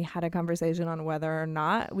submission, and we had a conversation on whether or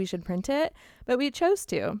not we should print it, but we chose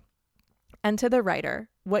to. And to the writer,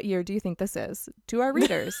 what year do you think this is? To our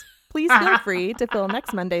readers, please feel free to fill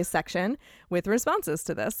next Monday's section with responses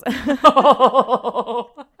to this.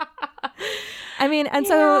 I mean, and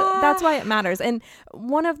so that's why it matters. And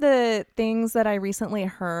one of the things that I recently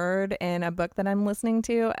heard in a book that I'm listening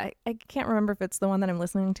to, I can't remember if it's the one that I'm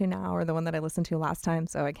listening to now or the one that I listened to last time,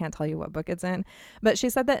 so I can't tell you what book it's in. But she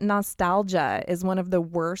said that nostalgia is one of the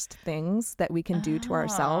worst things that we can do to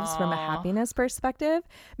ourselves from a happiness perspective,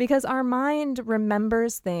 because our mind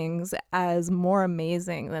remembers things as more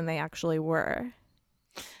amazing than they actually were.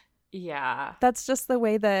 Yeah. That's just the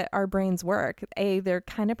way that our brains work. They're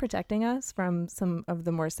kind of protecting us from some of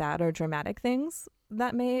the more sad or dramatic things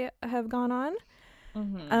that may have gone on.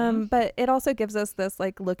 But it also gives us this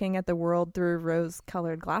like looking at the world through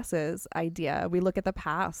rose-colored glasses idea. We look at the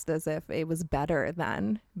past as if it was better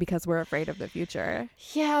then because we're afraid of the future.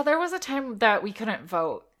 Yeah, there was a time that we couldn't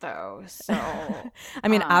vote though. So I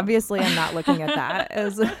mean, obviously I'm not looking at that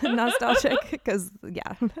as nostalgic because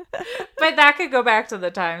But that could go back to the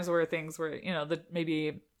times where things were,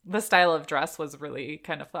 maybe the style of dress was really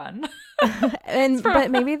kind of fun. But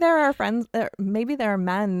maybe there are maybe there are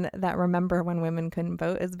men that remember when women couldn't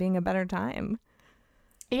vote as being a better time.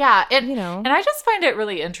 Yeah. You know. And I just find it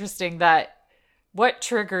really interesting that what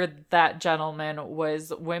triggered that gentleman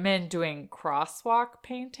was women doing crosswalk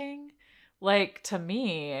painting. Like, to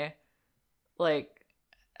me, like,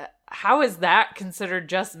 how is that considered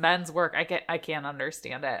just men's work? I can't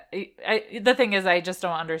understand it. The thing is, I just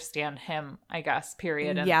don't understand him, I guess,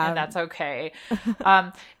 period. And Yeah. that's okay.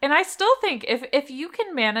 And I still think if you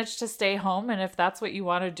can manage to stay home and if that's what you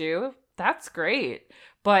want to do, that's great.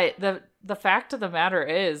 But the fact of the matter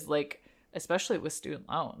is, like, especially with student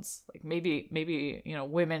loans, like maybe, you know,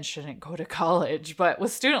 women shouldn't go to college, but with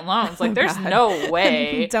student loans, like, there's God. no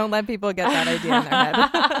way. Don't let people get that idea in their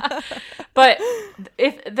head. But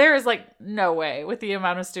if there is, like, no way with the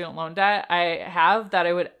amount of student loan debt I have that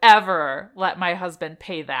I would ever let my husband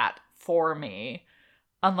pay that for me,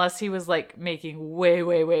 unless he was, like, making way,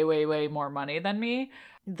 way, way, way, way more money than me,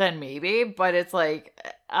 then maybe. But it's like,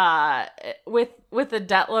 with the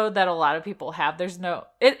debt load that a lot of people have,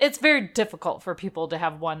 it's very difficult for people to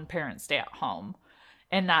have one parent stay at home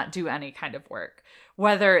and not do any kind of work,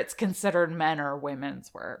 whether it's considered men or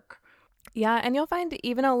women's work. Yeah, and you'll find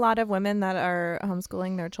even a lot of women that are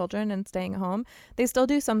homeschooling their children and staying home, they still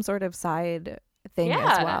do some sort of side thing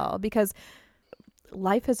as well, because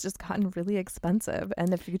life has just gotten really expensive and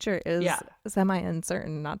the future is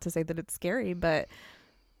semi-uncertain. Not to say that it's scary, but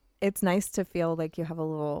it's nice to feel like you have a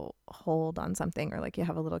little hold on something, or like you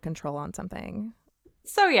have a little control on something.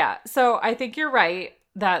 So I think you're right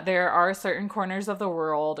that there are certain corners of the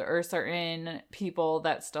world or certain people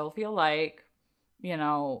that still feel like, you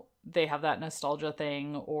know, they have that nostalgia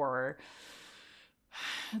thing, or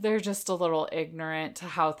they're just a little ignorant to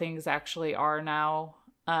how things actually are now,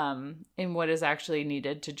 and what is actually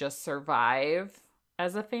needed to just survive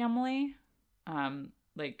as a family.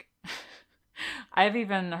 Like, I've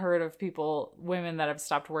even heard of women that have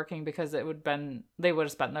stopped working because they would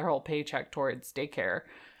have spent their whole paycheck towards daycare.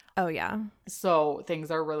 Oh, yeah. So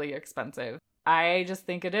things are really expensive. I just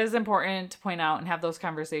think it is important to point out and have those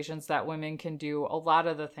conversations that women can do a lot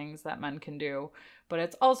of the things that men can do. But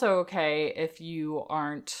it's also okay if you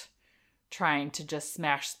aren't trying to just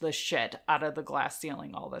smash the shit out of the glass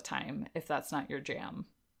ceiling all the time, if that's not your jam.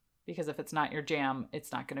 Because if it's not your jam,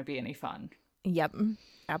 it's not going to be any fun. Yep,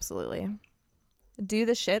 absolutely. Do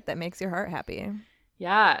the shit that makes your heart happy.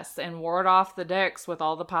 Yes, and ward off the dicks with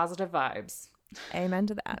all the positive vibes. Amen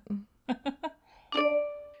to that.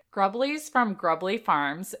 Grubblies from Grubbly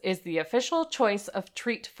Farms is the official choice of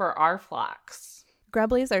treat for our flocks.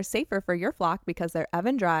 Grubblies are safer for your flock because they're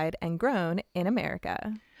oven-dried and grown in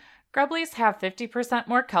America. Grubblies have 50%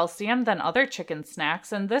 more calcium than other chicken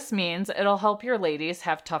snacks, and this means it'll help your ladies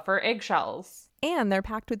have tougher eggshells. And they're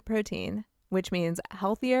packed with protein, which means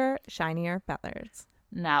healthier, shinier feathers.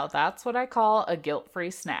 Now that's what I call a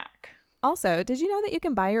guilt-free snack. Also, did you know that you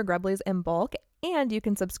can buy your Grubblies in bulk, and you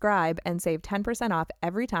can subscribe and save 10% off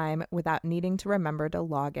every time without needing to remember to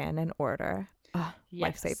log in and order? Oh,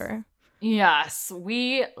 yes. Lifesaver. Yes,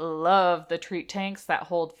 we love the treat tanks that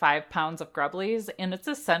hold 5 pounds of Grubblies, and it's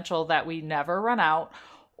essential that we never run out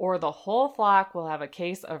or the whole flock will have a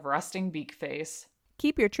case of rusting beak face.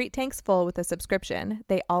 Keep your treat tanks full with a subscription.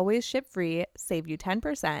 They always ship free, save you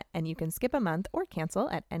 10%, and you can skip a month or cancel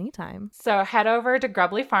at any time. So head over to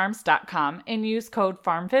grubblyfarms.com and use code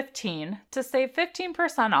FARM15 to save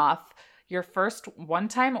 15% off your first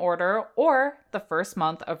one-time order or the first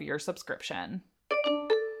month of your subscription.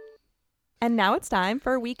 And now it's time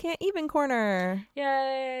for We Can't Even Corner.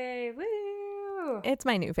 Yay! Woo! It's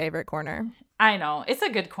my new favorite corner. I know. It's a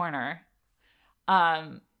good corner.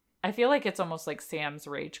 I feel like it's almost like Sam's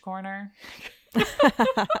Rage Corner.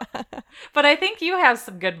 But I think you have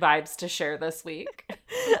some good vibes to share this week.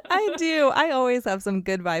 I do. I always have some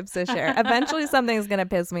good vibes to share. Eventually something's going to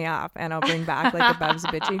piss me off and I'll bring back like a Bev's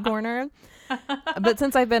bitchy corner. But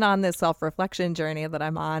since I've been on this self-reflection journey that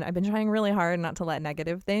I'm on, I've been trying really hard not to let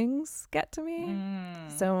negative things get to me.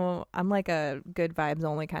 So I'm like a good vibes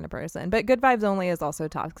only kind of person. But good vibes only is also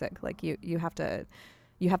toxic. Like you have to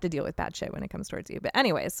deal with bad shit when it comes towards you. But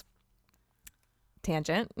anyways,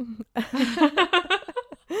 tangent.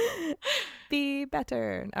 Be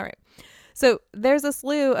better. All right. So there's a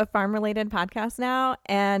slew of farm-related podcasts now,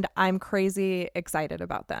 and I'm crazy excited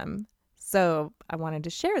about them. So I wanted to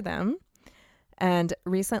share them. And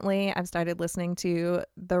recently I've started listening to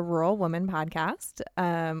the Rural Woman podcast,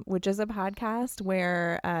 which is a podcast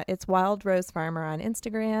where it's Wild Rose Farmer on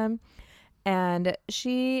Instagram. And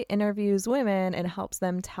she interviews women and helps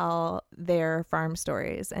them tell their farm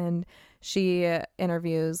stories. And she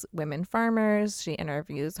interviews women farmers. She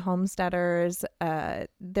interviews homesteaders.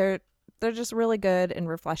 They're just really good and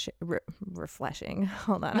refreshing.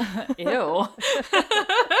 Hold on. Ew.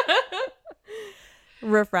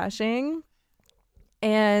 refreshing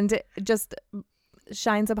and just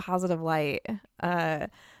shines a positive light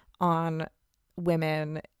on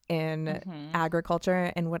women in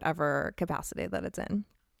agriculture in whatever capacity that it's in.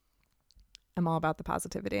 I'm all about the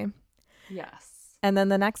positivity. Yes. And then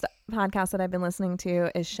the next podcast that I've been listening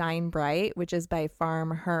to is Shine Bright, which is by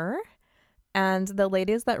Farm Her. And the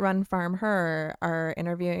ladies that run Farm Her are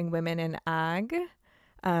interviewing women in ag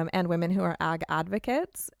and women who are ag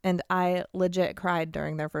advocates. And I legit cried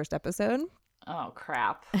during their first episode. Oh,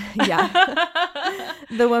 crap. Yeah.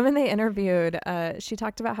 The woman they interviewed, she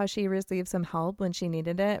talked about how she received some help when she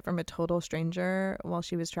needed it from a total stranger while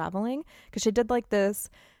she was traveling. Because she did like this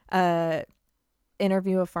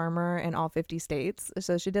interview a farmer in all 50 states.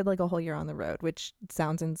 So she did like a whole year on the road, which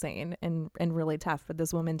sounds insane and really tough. But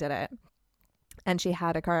this woman did it. And she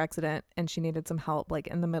had a car accident and she needed some help like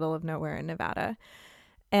in the middle of nowhere in Nevada.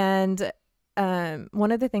 And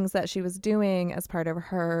one of the things that she was doing as part of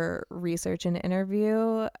her research and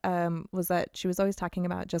interview was that she was always talking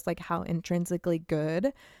about just like how intrinsically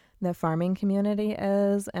good the farming community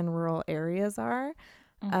is and rural areas are.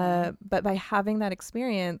 But by having that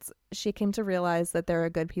experience, she came to realize that there are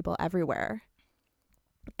good people everywhere.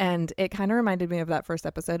 And it kind of reminded me of that first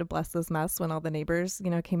episode of Bless This Mess when all the neighbors,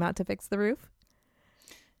 came out to fix the roof.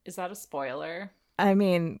 Is that a spoiler? I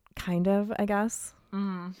mean, kind of, I guess.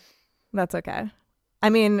 That's okay. I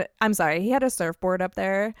mean, I'm sorry. He had a surfboard up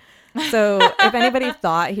there. So if anybody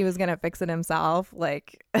thought he was going to fix it himself,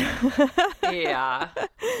 like... Yeah.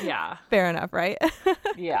 Fair enough, right?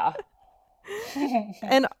 Yeah.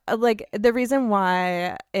 And like the reason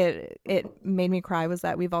why it made me cry was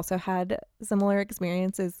that we've also had similar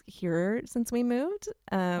experiences here since we moved.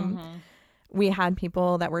 We had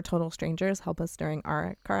people that were total strangers help us during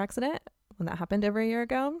our car accident when that happened over a year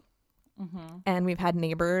ago. And we've had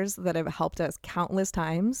neighbors that have helped us countless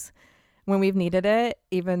times when we've needed it,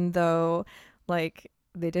 even though like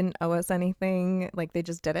they didn't owe us anything. Like they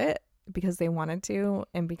just did it because they wanted to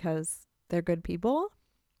and because they're good people.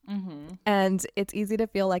 And it's easy to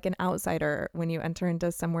feel like an outsider when you enter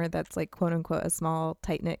into somewhere that's like quote unquote a small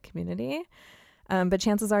tight knit community. But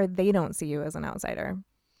chances are they don't see you as an outsider.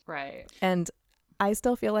 Right. And I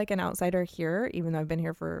still feel like an outsider here, even though I've been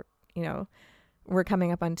here for, we're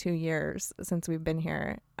coming up on 2 years since we've been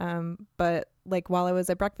here. But like while I was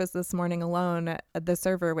at breakfast this morning alone at the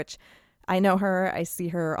server, which I know her, I see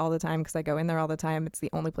her all the time because I go in there all the time. It's the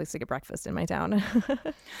only place to get breakfast in my town.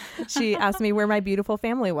 She asked me where my beautiful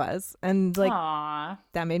family was. And like, Aww.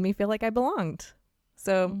 That made me feel like I belonged.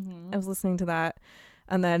 So I was listening to that.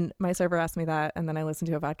 And then my server asked me that. And then I listened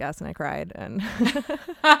to a podcast and I cried. And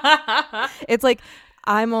it's like,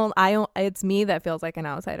 it's me that feels like an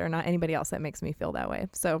outsider, not anybody else that makes me feel that way.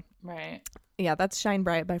 So right. Yeah, that's Shine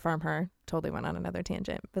Bright by Farm Her. Totally went on another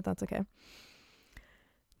tangent, but that's okay.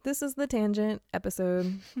 This is the tangent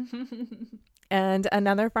episode. And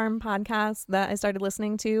another farm podcast that I started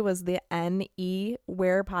listening to was the N.E.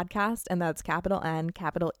 Where podcast. And that's capital N,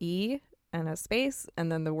 capital E, and a space,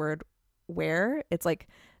 and then the word where. It's like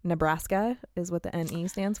Nebraska is what the N.E.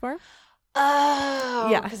 stands for. Oh,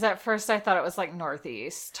 yeah. Because at first I thought it was like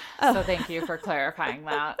Northeast. Oh. So thank you for clarifying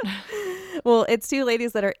that. Well, it's two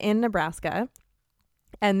ladies that are in Nebraska,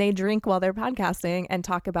 and they drink while they're podcasting and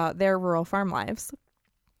talk about their rural farm lives.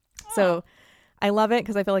 So I love it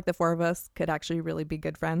because I feel like the four of us could actually really be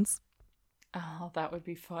good friends. Oh, that would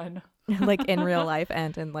be fun. Like in real life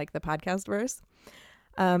and in like the podcast verse.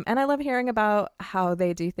 And I love hearing about how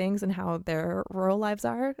they do things and how their rural lives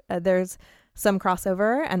are. There's some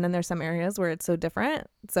crossover and then there's some areas where it's so different.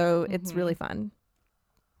 So it's really fun.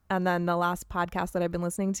 And then the last podcast that I've been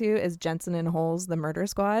listening to is Jensen and Hole's The Murder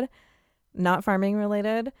Squad. Not farming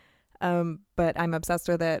related, but I'm obsessed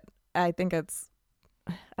with it. I think I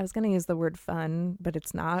was going to use the word fun, but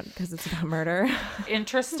it's not because it's about murder.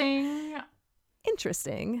 Interesting.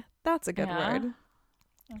 Interesting. That's a good word.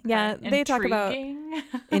 Okay. Yeah, they talk about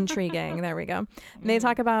intriguing. There we go. They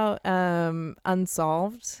talk about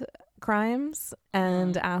unsolved crimes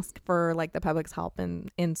and ask for like the public's help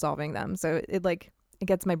in solving them. So it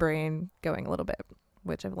gets my brain going a little bit,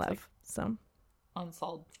 which I love. Like so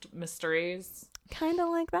unsolved mysteries. Kind of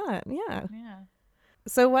like that. Yeah. Yeah.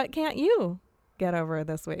 So what can't you get over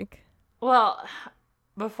this week? Well,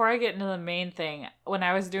 before I get into the main thing, when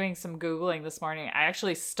I was doing some Googling this morning, I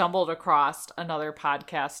actually stumbled across another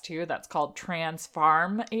podcast too that's called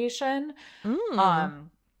Transfarmation.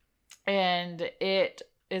 And it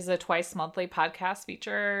is a twice monthly podcast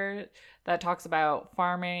feature that talks about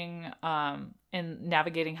farming and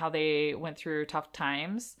navigating how they went through tough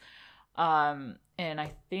times. And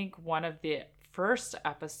I think one of the first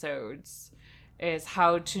episodes is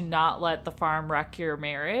How to Not Let the Farm Wreck Your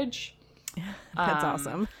Marriage. That's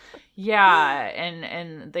awesome. Yeah,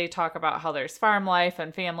 and they talk about how there's farm life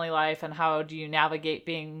and family life, and how do you navigate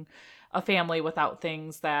being a family without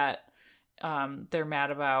things that they're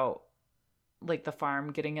mad about, like the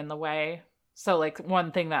farm getting in the way. So like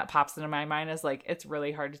one thing that pops into my mind is like it's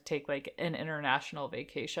really hard to take like an international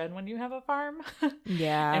vacation when you have a farm.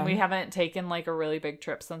 Yeah. And we haven't taken like a really big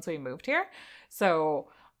trip since we moved here. So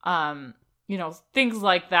you know, things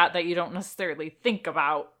like that you don't necessarily think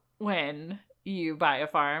about when you buy a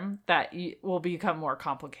farm that will become more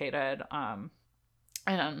complicated. And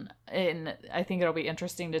I think it'll be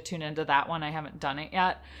interesting to tune into that one. I haven't done it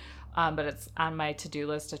yet, but it's on my to-do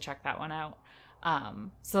list to check that one out.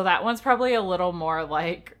 So that one's probably a little more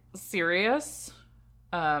like serious,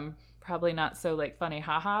 probably not so like funny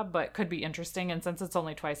haha, but could be interesting. And since it's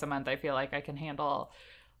only twice a month, I feel like I can handle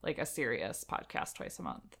like a serious podcast twice a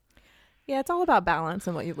month. Yeah, it's all about balance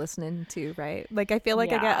and what you're listening to, right? Like I feel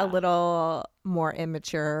like I get a little more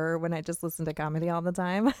immature when I just listen to comedy all the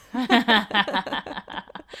time.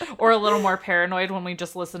 Or a little more paranoid when we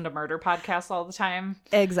just listen to murder podcasts all the time.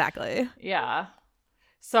 Exactly. Yeah.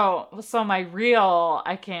 So my real,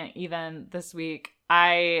 I can't even this week,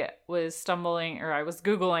 I was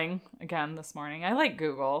Googling again this morning. I like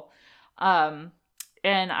Google. And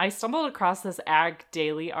I stumbled across this Ag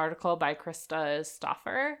Daily article by Krista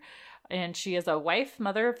Stoffer. And she is a wife,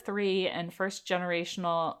 mother of 3, and first generation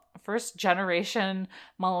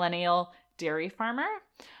millennial dairy farmer.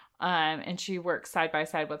 And she works side by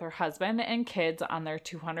side with her husband and kids on their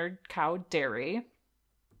 200 cow dairy.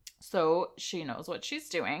 So she knows what she's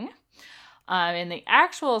doing. And the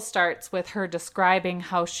actual starts with her describing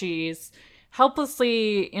how she's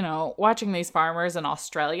helplessly, you know, watching these farmers in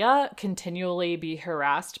Australia continually be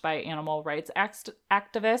harassed by animal rights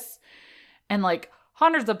activists. And like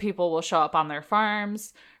hundreds of people will show up on their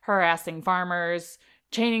farms, harassing farmers,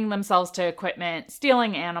 chaining themselves to equipment,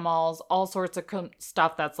 stealing animals, all sorts of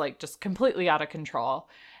stuff that's like just completely out of control.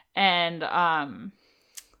 And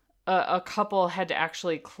a couple had to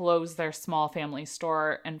actually close their small family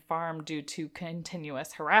store and farm due to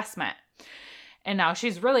continuous harassment. And now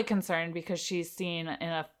she's really concerned because she's seen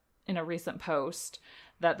in a recent post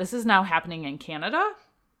that this is now happening in Canada.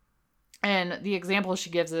 And the example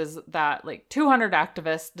she gives is that like 200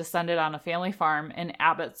 activists descended on a family farm in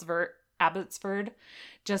Abbotsford,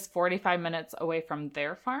 just 45 minutes away from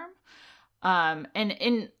their farm. And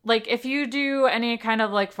in like, if you do any kind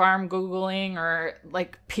of like farm Googling or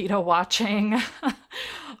like PETA watching,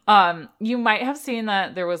 you might have seen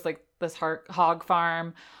that there was like this hog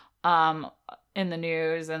farm, in the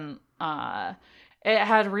news, and, it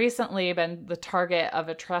had recently been the target of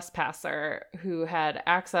a trespasser who had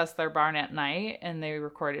accessed their barn at night, and they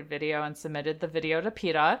recorded video and submitted the video to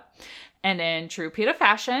PETA. And in true PETA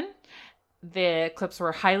fashion, the clips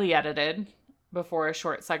were highly edited before a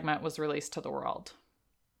short segment was released to the world.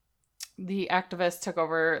 The activists took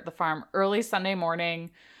over the farm early Sunday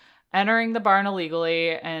morning, entering the barn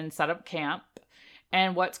illegally, and set up camp.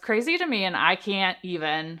 And what's crazy to me, and I can't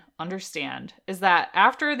even understand, is that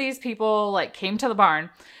after these people like came to the barn,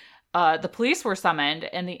 the police were summoned,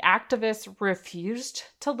 and the activists refused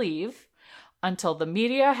to leave until the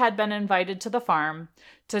media had been invited to the farm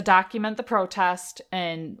to document the protest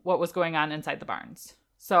and what was going on inside the barns.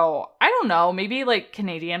 So I don't know, maybe like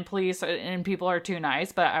Canadian police and people are too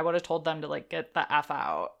nice, but I would have told them to like get the F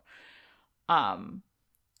out.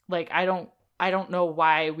 Like I don't know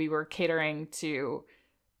why we were catering to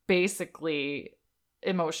basically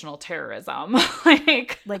emotional terrorism.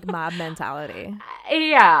 like mob mentality.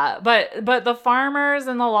 Yeah, but the farmers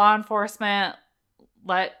and the law enforcement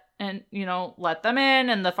let them in,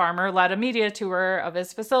 and the farmer led a media tour of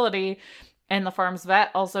his facility, and the farm's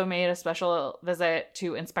vet also made a special visit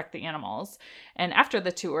to inspect the animals. And after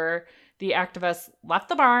the tour, the activists left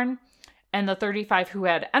the barn, and the 35 who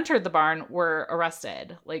had entered the barn were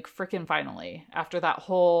arrested, like freaking finally, after that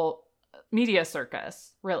whole media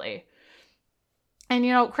circus, really. And,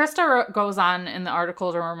 you know, Krista goes on in the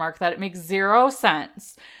article to remark that it makes 0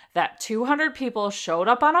 sense that 200 people showed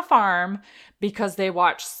up on a farm because they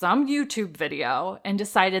watched some YouTube video and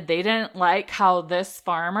decided they didn't like how this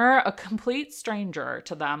farmer, a complete stranger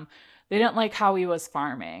to them, they didn't like how he was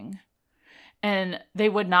farming. And they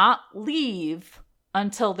would not leave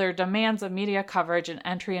until their demands of media coverage and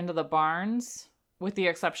entry into the barns, with the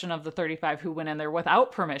exception of the 35 who went in there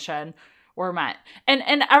without permission, were met.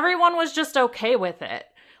 And everyone was just okay with it.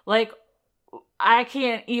 Like,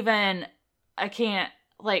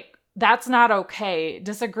 that's not okay.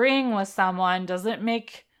 Disagreeing with someone doesn't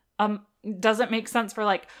make sense for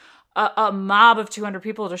like a mob of 200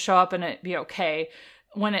 people to show up and it be okay.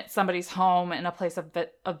 When it's somebody's home in a place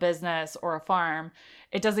of business or a farm,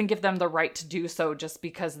 it doesn't give them the right to do so just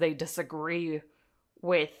because they disagree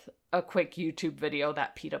with a quick YouTube video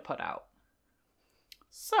that PETA put out.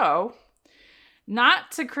 So,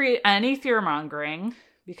 not to create any fear-mongering,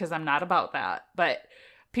 because I'm not about that, but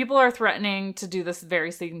people are threatening to do this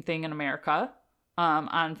very same thing in America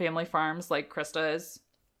on family farms like Krista is.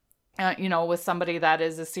 With somebody that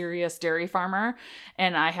is a serious dairy farmer,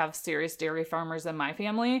 and I have serious dairy farmers in my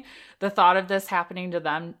family, the thought of this happening to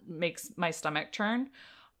them makes my stomach turn.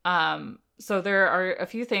 So there are a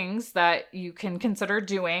few things that you can consider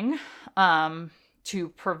doing to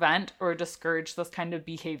prevent or discourage this kind of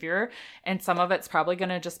behavior. And some of it's probably going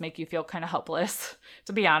to just make you feel kind of helpless,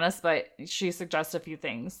 to be honest. But she suggests a few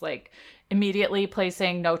things, like immediately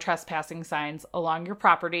placing no trespassing signs along your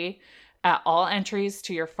property at all entries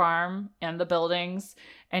to your farm and the buildings,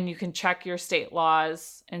 and you can check your state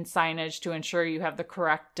laws and signage to ensure you have the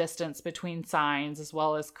correct distance between signs as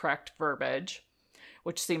well as correct verbiage,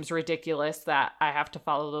 which seems ridiculous that I have to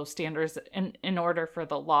follow those standards in order for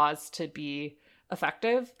the laws to be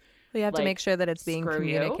effective. We have to make sure that it's being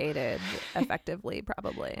communicated effectively,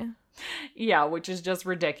 probably. Yeah, which is just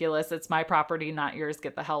ridiculous. It's my property, not yours.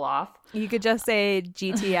 Get the hell off. You could just say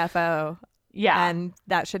GTFO. Yeah. And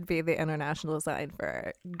that should be the international sign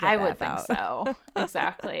for get I the would F think out. so.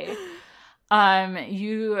 Exactly.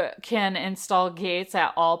 You can install gates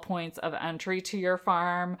at all points of entry to your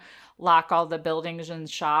farm, lock all the buildings and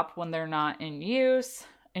shop when they're not in use,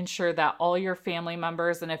 ensure that all your family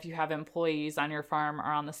members and if you have employees on your farm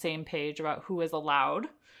are on the same page about who is allowed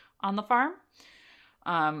on the farm.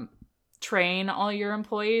 Train all your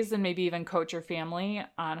employees and maybe even coach your family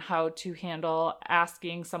on how to handle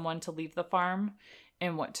asking someone to leave the farm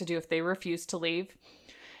and what to do if they refuse to leave.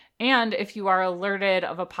 And if you are alerted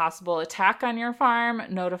of a possible attack on your farm,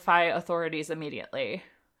 notify authorities immediately.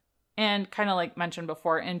 And kind of like mentioned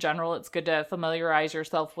before, in general, it's good to familiarize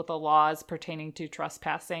yourself with the laws pertaining to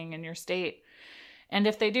trespassing in your state. And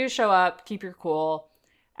if they do show up, keep your cool,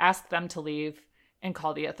 ask them to leave, and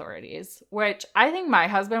call the authorities, which I think my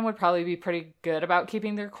husband would probably be pretty good about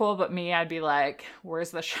keeping their cool, but me, I'd be like,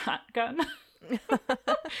 where's the shotgun?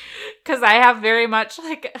 Because I have very much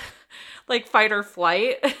like fight or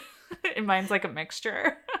flight. And mine's like a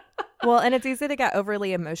mixture. Well, and it's easy to get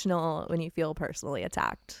overly emotional when you feel personally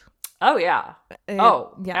attacked. Oh, yeah.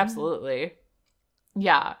 Yeah. Absolutely.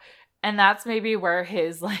 Yeah. And that's maybe where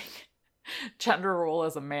his gender role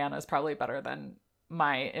as a man is probably better than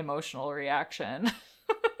my emotional reaction.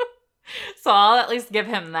 So I'll at least give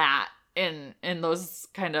him that in those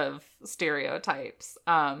kind of stereotypes.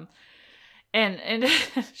 And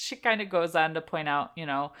she kind of goes on to point out,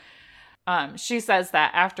 she says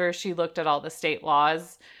that after she looked at all the state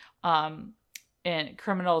laws in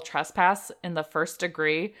criminal trespass in the first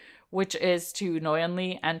degree, which is to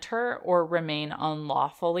knowingly enter or remain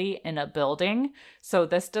unlawfully in a building. So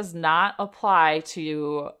this does not apply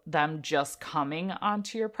to them just coming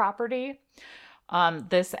onto your property.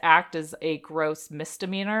 This act is a gross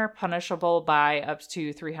misdemeanor, punishable by up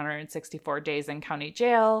to 364 days in county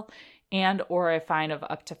jail and or a fine of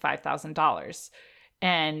up to $5,000.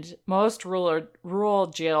 And most rural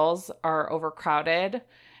jails are overcrowded,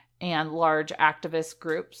 and large activist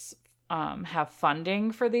groups have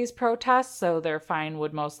funding for these protests, so their fine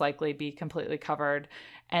would most likely be completely covered,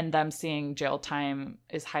 and them seeing jail time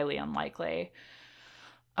is highly unlikely.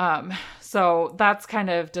 So that's kind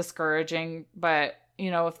of discouraging, but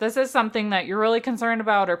if this is something that you're really concerned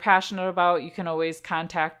about or passionate about, you can always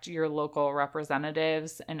contact your local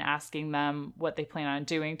representatives and asking them what they plan on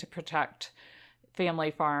doing to protect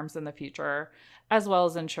family farms in the future, as well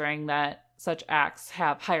as ensuring that such acts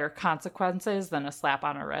have higher consequences than a slap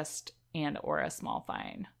on a wrist and or a small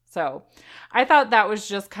fine. So I thought that was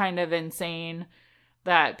just kind of insane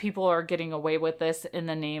that people are getting away with this in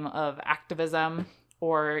the name of activism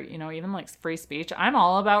or, even like free speech. I'm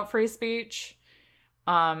all about free speech.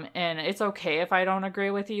 And it's okay if I don't agree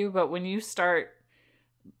with you, but when you start,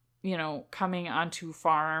 coming onto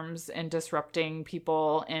farms and disrupting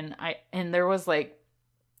people, and there was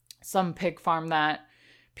some pig farm that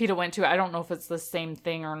PETA went to, I don't know if it's the same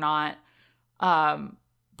thing or not.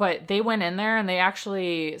 But they went in there and they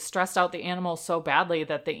actually stressed out the animals so badly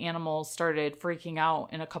that the animals started freaking out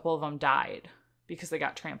and a couple of them died because they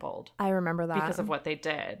got trampled. I remember that. Because of what they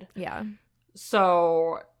did. Yeah.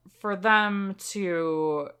 So for them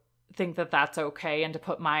to think that that's okay and to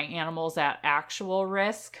put my animals at actual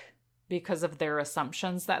risk because of their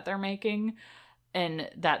assumptions that they're making and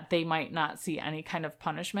that they might not see any kind of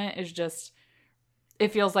punishment is just,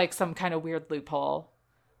 it feels like some kind of weird loophole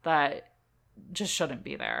that just shouldn't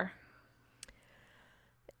be there.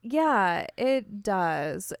 Yeah, it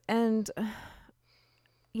does. And,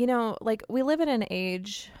 you know, like we live in an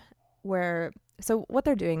age where, so what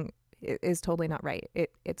they're doing is totally not right.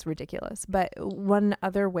 It's ridiculous. But one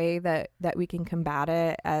other way that we can combat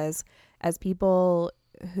it as people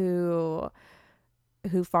who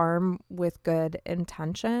farm with good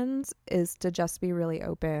intentions is to just be really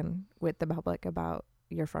open with the public about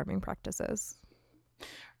your farming practices.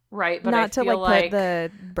 Right, but not I to feel like put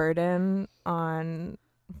the burden on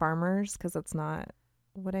farmers, because that's not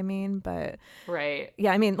what I mean. But right,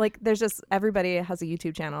 yeah, I mean, like there's just, everybody has a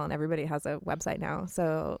YouTube channel and everybody has a website now,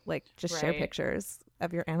 so like just share pictures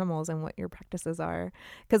of your animals and what your practices are,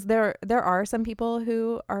 because there are some people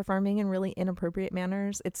who are farming in really inappropriate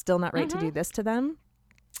manners. It's still not right to do this to them,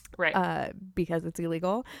 right? Because it's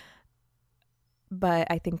illegal. But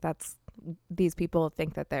I think these people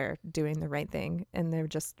think that they're doing the right thing, and they're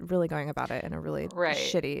just really going about it in a really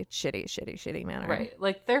shitty manner. Right.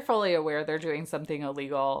 Like they're fully aware they're doing something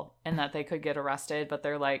illegal and that they could get arrested, but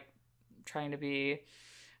they're like trying to be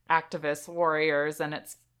activist warriors, and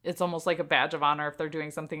it's almost like a badge of honor if they're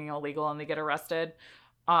doing something illegal and they get arrested.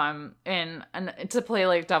 And to play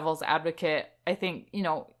like devil's advocate, I think, you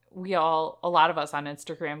know, a lot of us on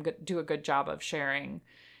Instagram do a good job of sharing,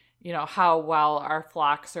 you know, how well our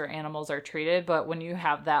flocks or animals are treated. But when you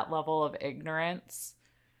have that level of ignorance,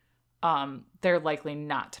 they're likely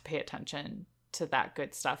not to pay attention to that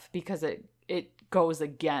good stuff, because it goes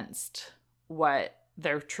against what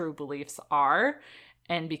their true beliefs are.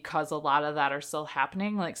 And because a lot of that are still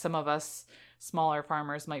happening, like some of us smaller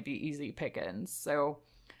farmers might be easy pickings. So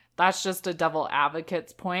that's just a devil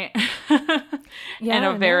advocate's point and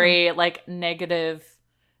a very like negative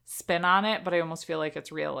spin on it, but I almost feel like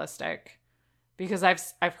it's realistic, because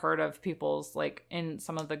I've heard of people's, like in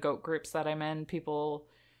some of the goat groups that I'm in,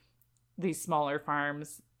 these smaller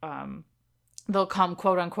farms, they'll come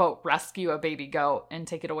quote unquote rescue a baby goat and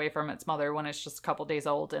take it away from its mother when it's just a couple days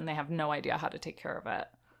old, and they have no idea how to take care of it.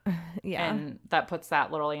 Yeah, and that puts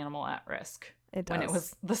that little animal at risk. It does. When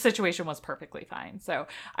the situation was perfectly fine. So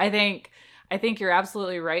I think you're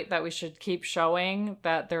absolutely right that we should keep showing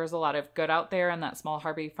that there's a lot of good out there, and that small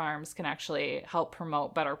Harvey farms can actually help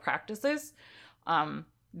promote better practices.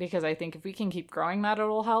 Because I think if we can keep growing that,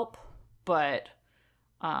 it'll help. But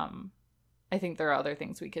I think there are other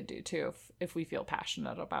things we could do too if we feel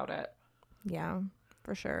passionate about it. Yeah,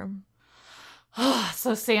 for sure.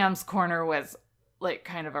 So Sam's corner was like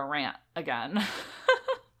kind of a rant again.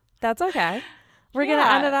 That's okay. We're going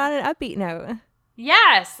to end it on an upbeat note.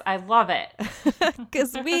 Yes, I love it.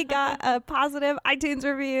 Because we got a positive iTunes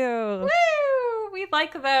review. Woo! We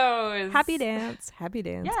like those. Happy dance.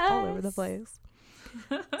 Yes. All over the place.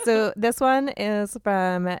 So this one is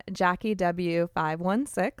from Jackie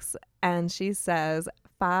W516, and she says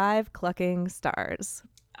 5 clucking stars.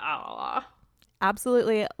 Aw.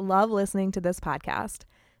 Absolutely love listening to this podcast.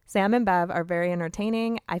 Sam and Bev are very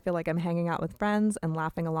entertaining. I feel like I'm hanging out with friends and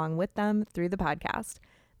laughing along with them through the podcast.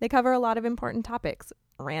 They cover a lot of important topics,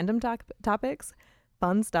 random topics,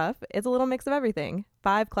 fun stuff. It's a little mix of everything.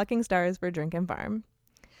 5 clucking stars for Drink and Farm.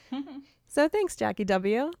 So thanks, Jackie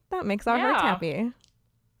W. That makes our hearts happy.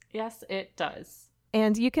 Yes, it does.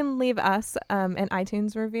 And you can leave us an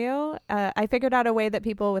iTunes review. I figured out a way that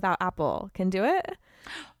people without Apple can do it.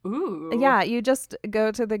 Ooh. Yeah, you just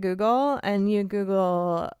go to the Google and you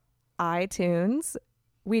Google iTunes,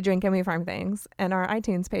 We Drink and We Farm Things, and our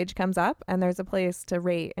iTunes page comes up, and there's a place to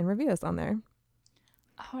rate and review us on there.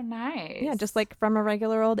 Oh, nice. Yeah, just like from a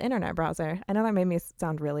regular old internet browser. I know that made me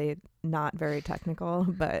sound really not very technical,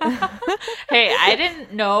 but hey, I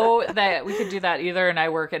didn't know that we could do that either, and I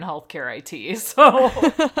work in healthcare IT, so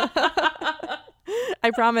I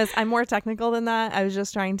promise I'm more technical than that. I was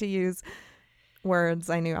just trying to use words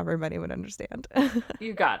I knew everybody would understand.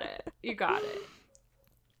 You got it.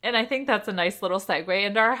 And I think that's a nice little segue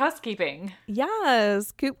into our housekeeping.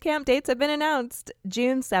 Yes. Coop Camp dates have been announced.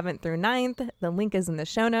 June 7th through 9th. The link is in the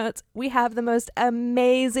show notes. We have the most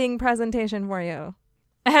amazing presentation for you.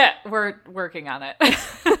 We're working on it.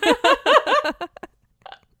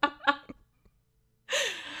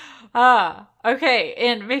 Okay.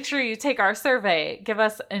 And make sure you take our survey. Give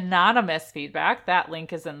us anonymous feedback. That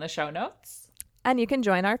link is in the show notes. And you can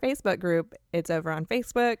join our Facebook group. It's over on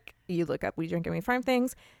Facebook. You look up We Drink and We Farm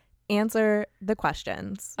Things. Answer the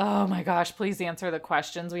questions. Oh my gosh, please answer the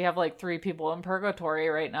questions. We have like 3 people in purgatory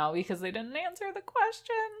right now because they didn't answer the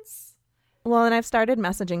questions. Well, and I've started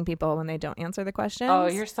messaging people when they don't answer the questions. Oh,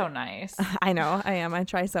 you're so nice. I know, I am. I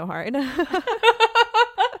try so hard.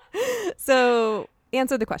 So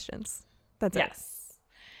answer the questions. That's it. Yes.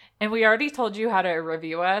 And we already told you how to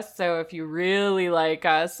review us. So if you really like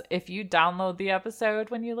us, if you download the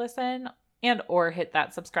episode when you listen and or hit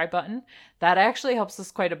that subscribe button, that actually helps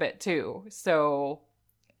us quite a bit too. So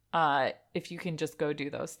if you can just go do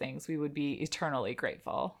those things, we would be eternally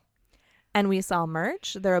grateful. And we sell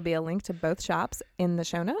merch. There will be a link to both shops in the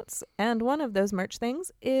show notes. And one of those merch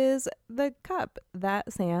things is the cup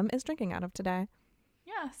that Sam is drinking out of today.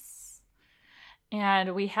 Yes.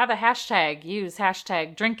 And we have a hashtag. Use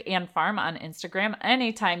hashtag #DrinkAndFarm on Instagram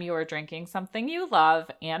anytime you are drinking something you love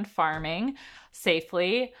and farming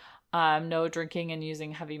safely. No drinking and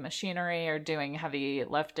using heavy machinery or doing heavy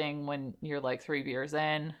lifting when you're like 3 beers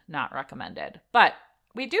in. Not recommended. But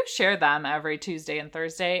we do share them every Tuesday and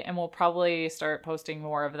Thursday, and we'll probably start posting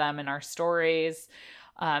more of them in our stories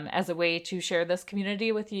as a way to share this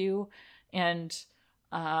community with you. And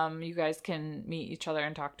you guys can meet each other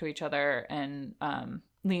and talk to each other and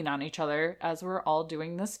lean on each other as we're all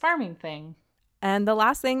doing this farming thing. And the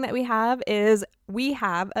last thing that we have is we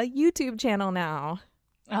have a YouTube channel now.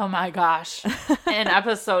 Oh my gosh. And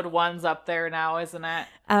episode 1's up there now, isn't it?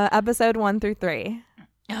 Episode 1 through 3.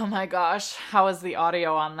 Oh my gosh. How is the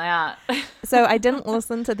audio on that? So I didn't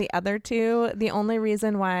listen to the other 2. The only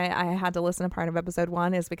reason why I had to listen to part of episode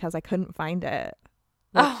 1 is because I couldn't find it.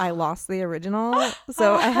 I lost the original.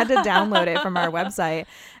 So I had to download it from our website.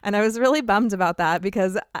 And I was really bummed about that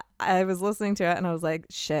because I was listening to it and I was like,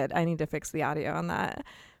 shit, I need to fix the audio on that.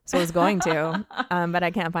 So I was going to, but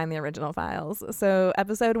I can't find the original files. So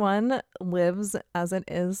episode 1 lives as it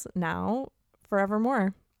is now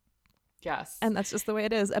forevermore. Yes. And that's just the way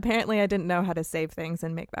it is. Apparently, I didn't know how to save things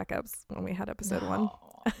and make backups when we had episode 1.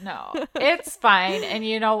 No, it's fine. And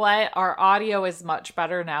you know what? Our audio is much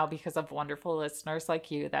better now because of wonderful listeners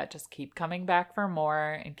like you that just keep coming back for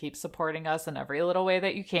more and keep supporting us in every little way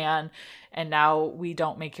that you can. And now we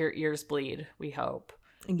don't make your ears bleed, we hope.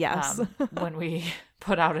 Yes. When we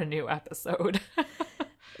put out a new episode.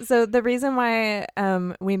 So the reason why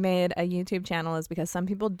we made a YouTube channel is because some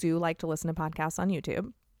people do like to listen to podcasts on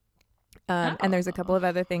YouTube. And there's a couple of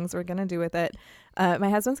other things we're going to do with it. My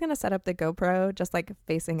husband's going to set up the GoPro just like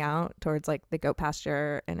facing out towards like the goat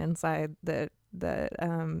pasture and inside the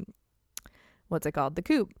what's it called? The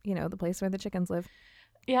coop, you know, the place where the chickens live.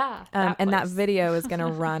 Yeah. And that video is going to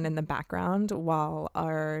run in the background while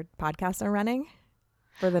our podcasts are running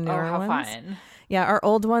for the newer ones. Fun. Yeah. Our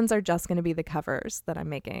old ones are just going to be the covers that I'm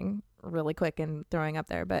making really quick and throwing up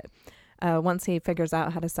there. But once he figures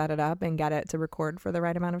out how to set it up and get it to record for the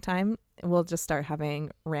right amount of time, we'll just start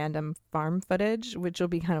having random farm footage, which will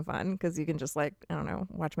be kind of fun because you can just like, I don't know,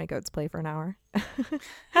 watch my goats play for an hour.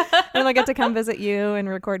 And I'll get to come visit you and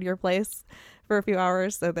record your place for a few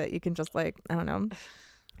hours so that you can just like, I don't know,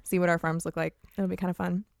 see what our farms look like. It'll be kind of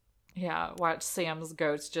fun. Yeah. Watch Sam's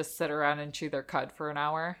goats just sit around and chew their cud for an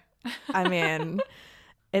hour. I mean,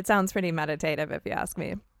 it sounds pretty meditative if you ask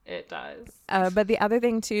me. It does. But the other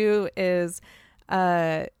thing too is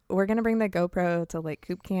we're going to bring the GoPro to like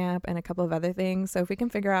Coop Camp and a couple of other things. So if we can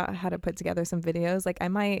figure out how to put together some videos, like I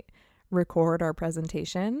might record our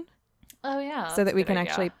presentation. Oh yeah. So that we can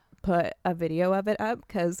actually put a video of it up,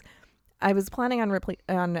 because I was planning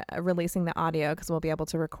on releasing the audio because we'll be able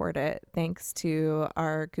to record it thanks to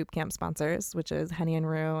our Coop Camp sponsors, which is Henny and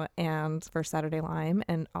Rue and First Saturday Lime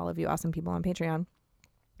and all of you awesome people on Patreon.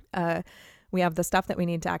 We have the stuff that we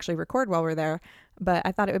need to actually record while we're there, but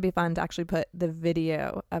I thought it would be fun to actually put the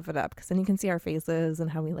video of it up because then you can see our faces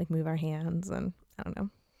and how we like move our hands and I don't know,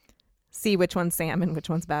 see which one's Sam and which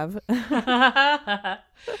one's Bev. Yeah,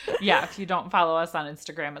 if you don't follow us on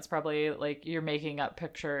Instagram, it's probably like you're making up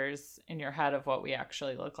pictures in your head of what we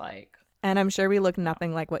actually look like. And I'm sure we look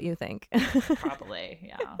nothing like what you think. Probably,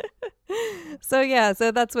 yeah.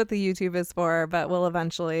 So that's what the YouTube is for, but we'll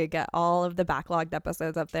eventually get all of the backlogged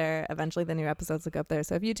episodes up there. Eventually the new episodes will go up there.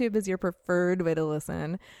 So if YouTube is your preferred way to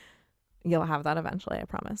listen, you'll have that eventually, I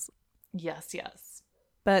promise. Yes.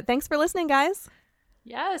 But thanks for listening, guys.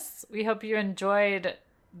 Yes, we hope you enjoyed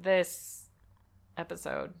this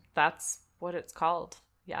episode. That's what it's called.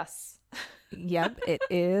 Yes. Yep, it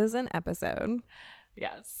is an episode.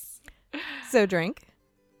 Yes. So drink,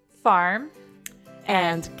 farm,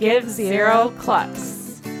 and give zero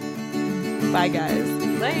clucks. Bye, guys.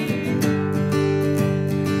 Bye.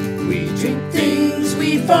 We drink things,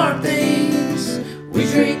 we farm things.